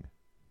thing.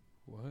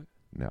 What?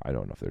 No, I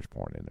don't know if there's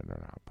porn in it or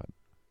not, but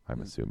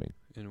I'm assuming.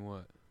 In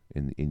what?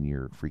 In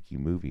your freaky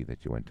movie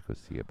that you went to go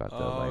see about the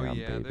lamb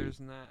baby.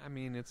 There's not. I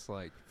mean, it's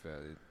like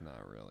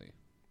not really.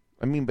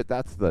 I mean, but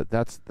that's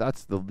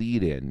the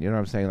lead in. You know what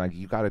I'm saying? Like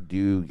you got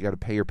to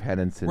pay your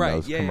penance in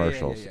those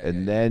commercials,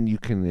 and then you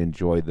can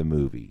enjoy the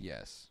movie.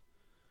 Yes,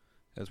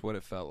 that's what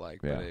it felt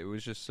like. But it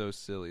was just so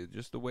silly,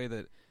 just the way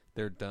that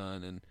they're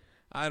done, and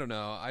I don't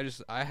know.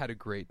 I had a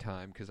great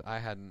time because I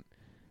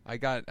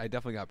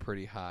definitely got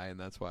pretty high, and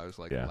that's why I was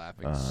like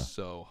laughing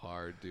so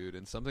hard, dude.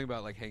 And something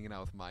about like hanging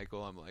out with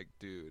Michael, I'm like,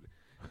 dude,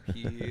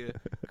 he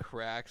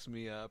cracks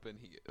me up, and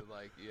he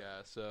like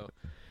so.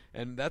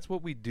 And that's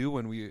what we do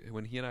when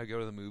he and I go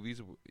to the movies,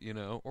 you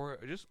know, or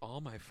just all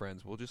my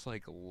friends. We'll just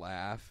like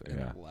laugh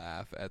and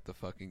laugh at the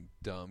fucking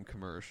dumb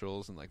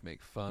commercials and like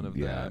make fun of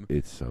them. Yeah,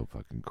 it's so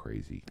fucking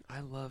crazy.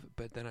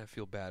 But then I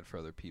feel bad for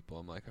other people.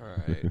 I'm like, all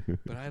right,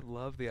 but I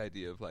love the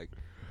idea of like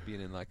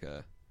being in like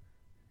a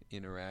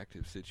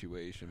interactive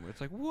situation where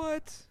it's like,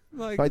 what?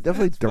 Like, I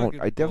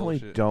definitely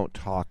don't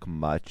talk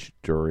much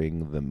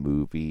during the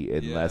movie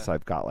unless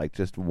I've got like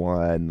just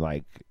one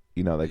like.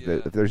 You know, like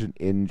if there's an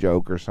in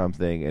joke or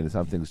something and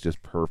something's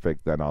just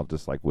perfect, then I'll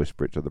just like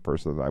whisper it to the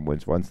person that I'm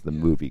with once the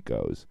movie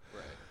goes.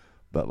 Right.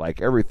 But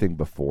like everything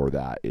before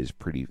that is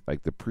pretty,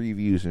 like the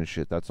previews and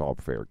shit, that's all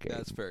fair game.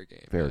 That's fair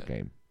game. Fair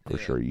game, for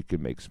sure. You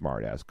can make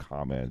smart ass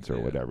comments or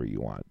whatever you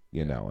want,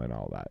 you know, and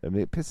all that. I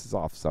mean, it pisses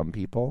off some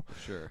people.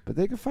 Sure. But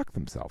they can fuck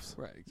themselves.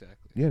 Right,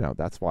 exactly. You know,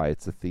 that's why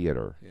it's a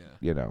theater. Yeah.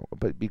 You know,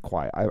 but be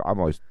quiet. I'm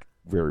always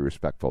very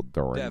respectful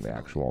during the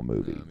actual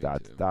movie. No,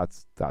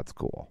 that's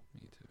cool.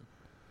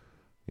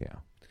 Yeah.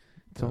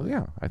 So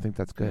I think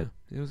that's good.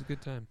 Yeah, it was a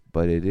good time.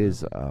 But it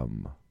is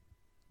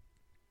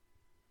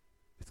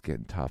it's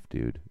getting tough,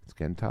 dude. It's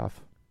getting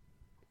tough.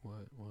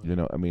 What? You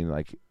know, I mean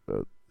like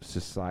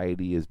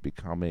society is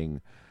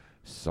becoming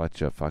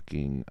such a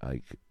fucking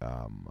like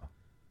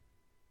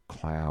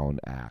clown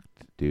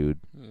act, dude.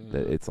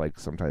 That it's like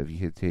sometimes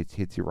if it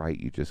hits you right,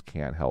 you just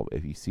can't help.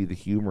 If you see the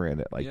humor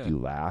in it, like you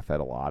laugh at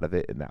a lot of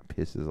it, and that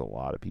pisses a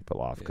lot of people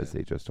off because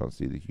they just don't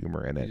see the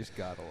humor in it. You just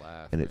gotta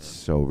laugh, and it's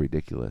so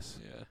ridiculous.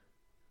 Yeah,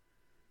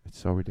 it's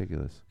so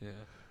ridiculous. Yeah,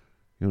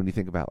 you know, when you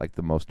think about like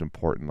the most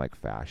important like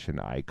fashion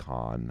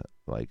icon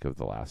like of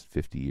the last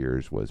 50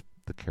 years was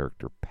the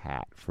character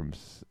Pat from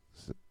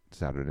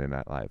Saturday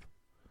Night Live.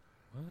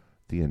 What?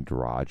 The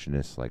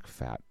androgynous like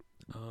fat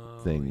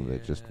thing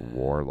that just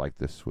wore like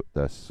the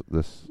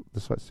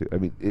sweatsuit. I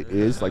mean, it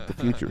is like the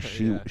future.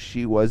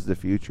 She was the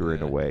future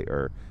in a way,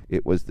 or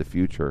it was the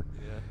future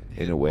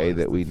in a way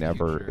that we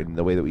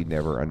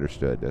never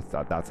understood.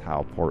 That's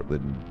how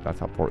Portland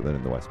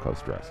and the West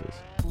Coast dresses.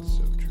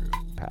 So true,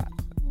 Pat.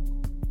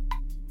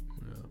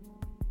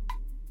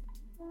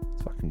 Yeah.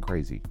 It's fucking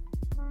crazy.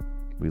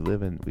 We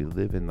live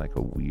in like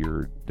a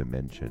weird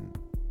dimension,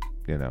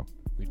 you know.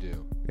 We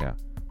do. Yeah.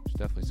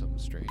 There's definitely something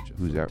strange.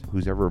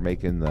 Who's ever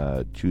making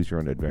the choose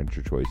your own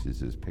adventure choices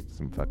has picked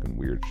some fucking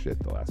weird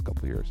shit the last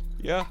couple of years.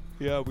 Yeah,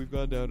 we've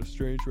gone down a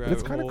strange rabbit hole. But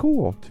it's kind of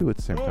cool too at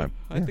the same time.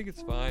 I think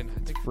it's fine.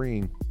 It's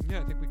freeing. Yeah,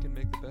 I think we can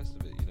make the best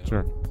of it. You know.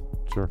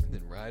 Sure. And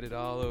then ride it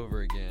all over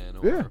again,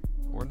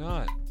 or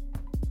not.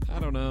 I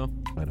don't know.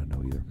 I don't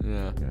know either.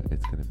 Yeah.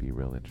 It's gonna be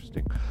real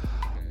interesting.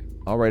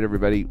 All right,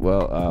 everybody.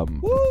 Well,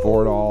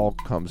 before it all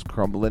comes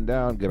crumbling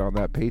down, get on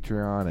that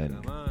Patreon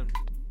and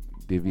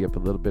divvy up a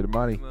little bit of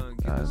money.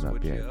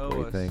 That'd be a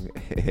great thing.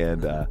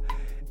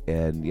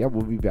 And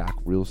we'll be back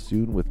real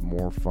soon with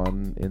more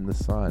fun in the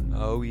sun.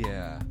 Oh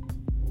yeah,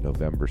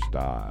 November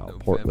style,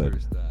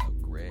 Portland style,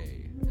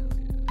 gray. Hell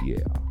yeah.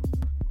 Yeah.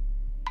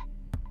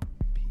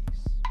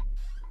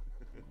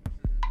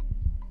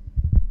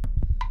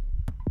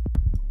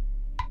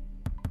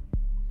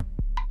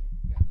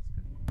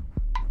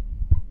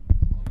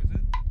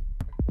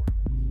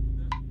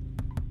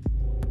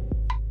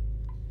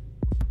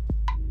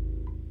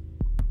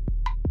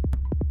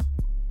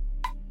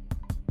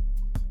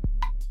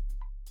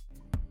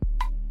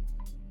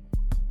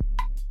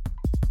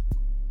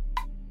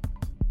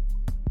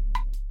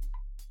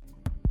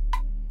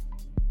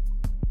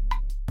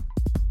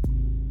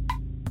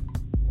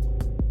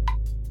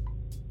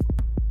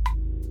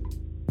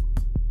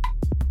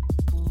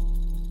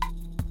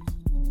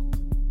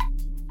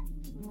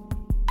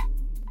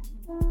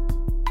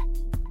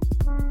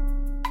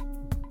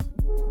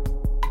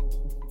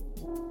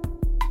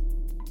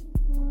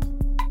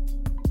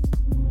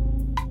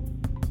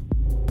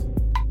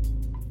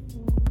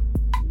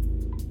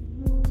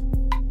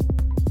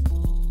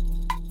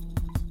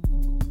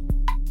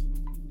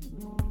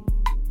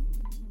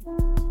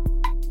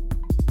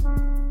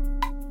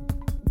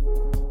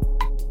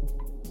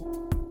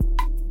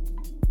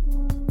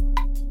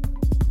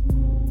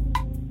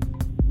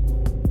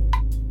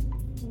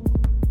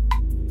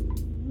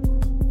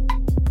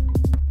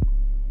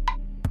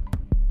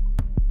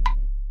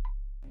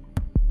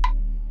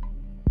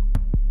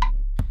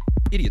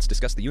 Idiots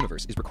Discuss the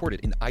Universe is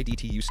recorded in the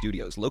IDTU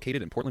studios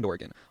located in Portland,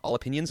 Oregon. All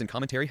opinions and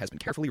commentary has been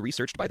carefully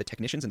researched by the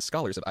technicians and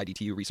scholars of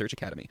IDTU Research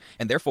Academy,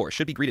 and therefore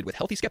should be greeted with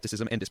healthy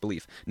skepticism and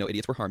disbelief. No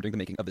idiots were harmed during the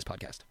making of this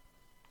podcast.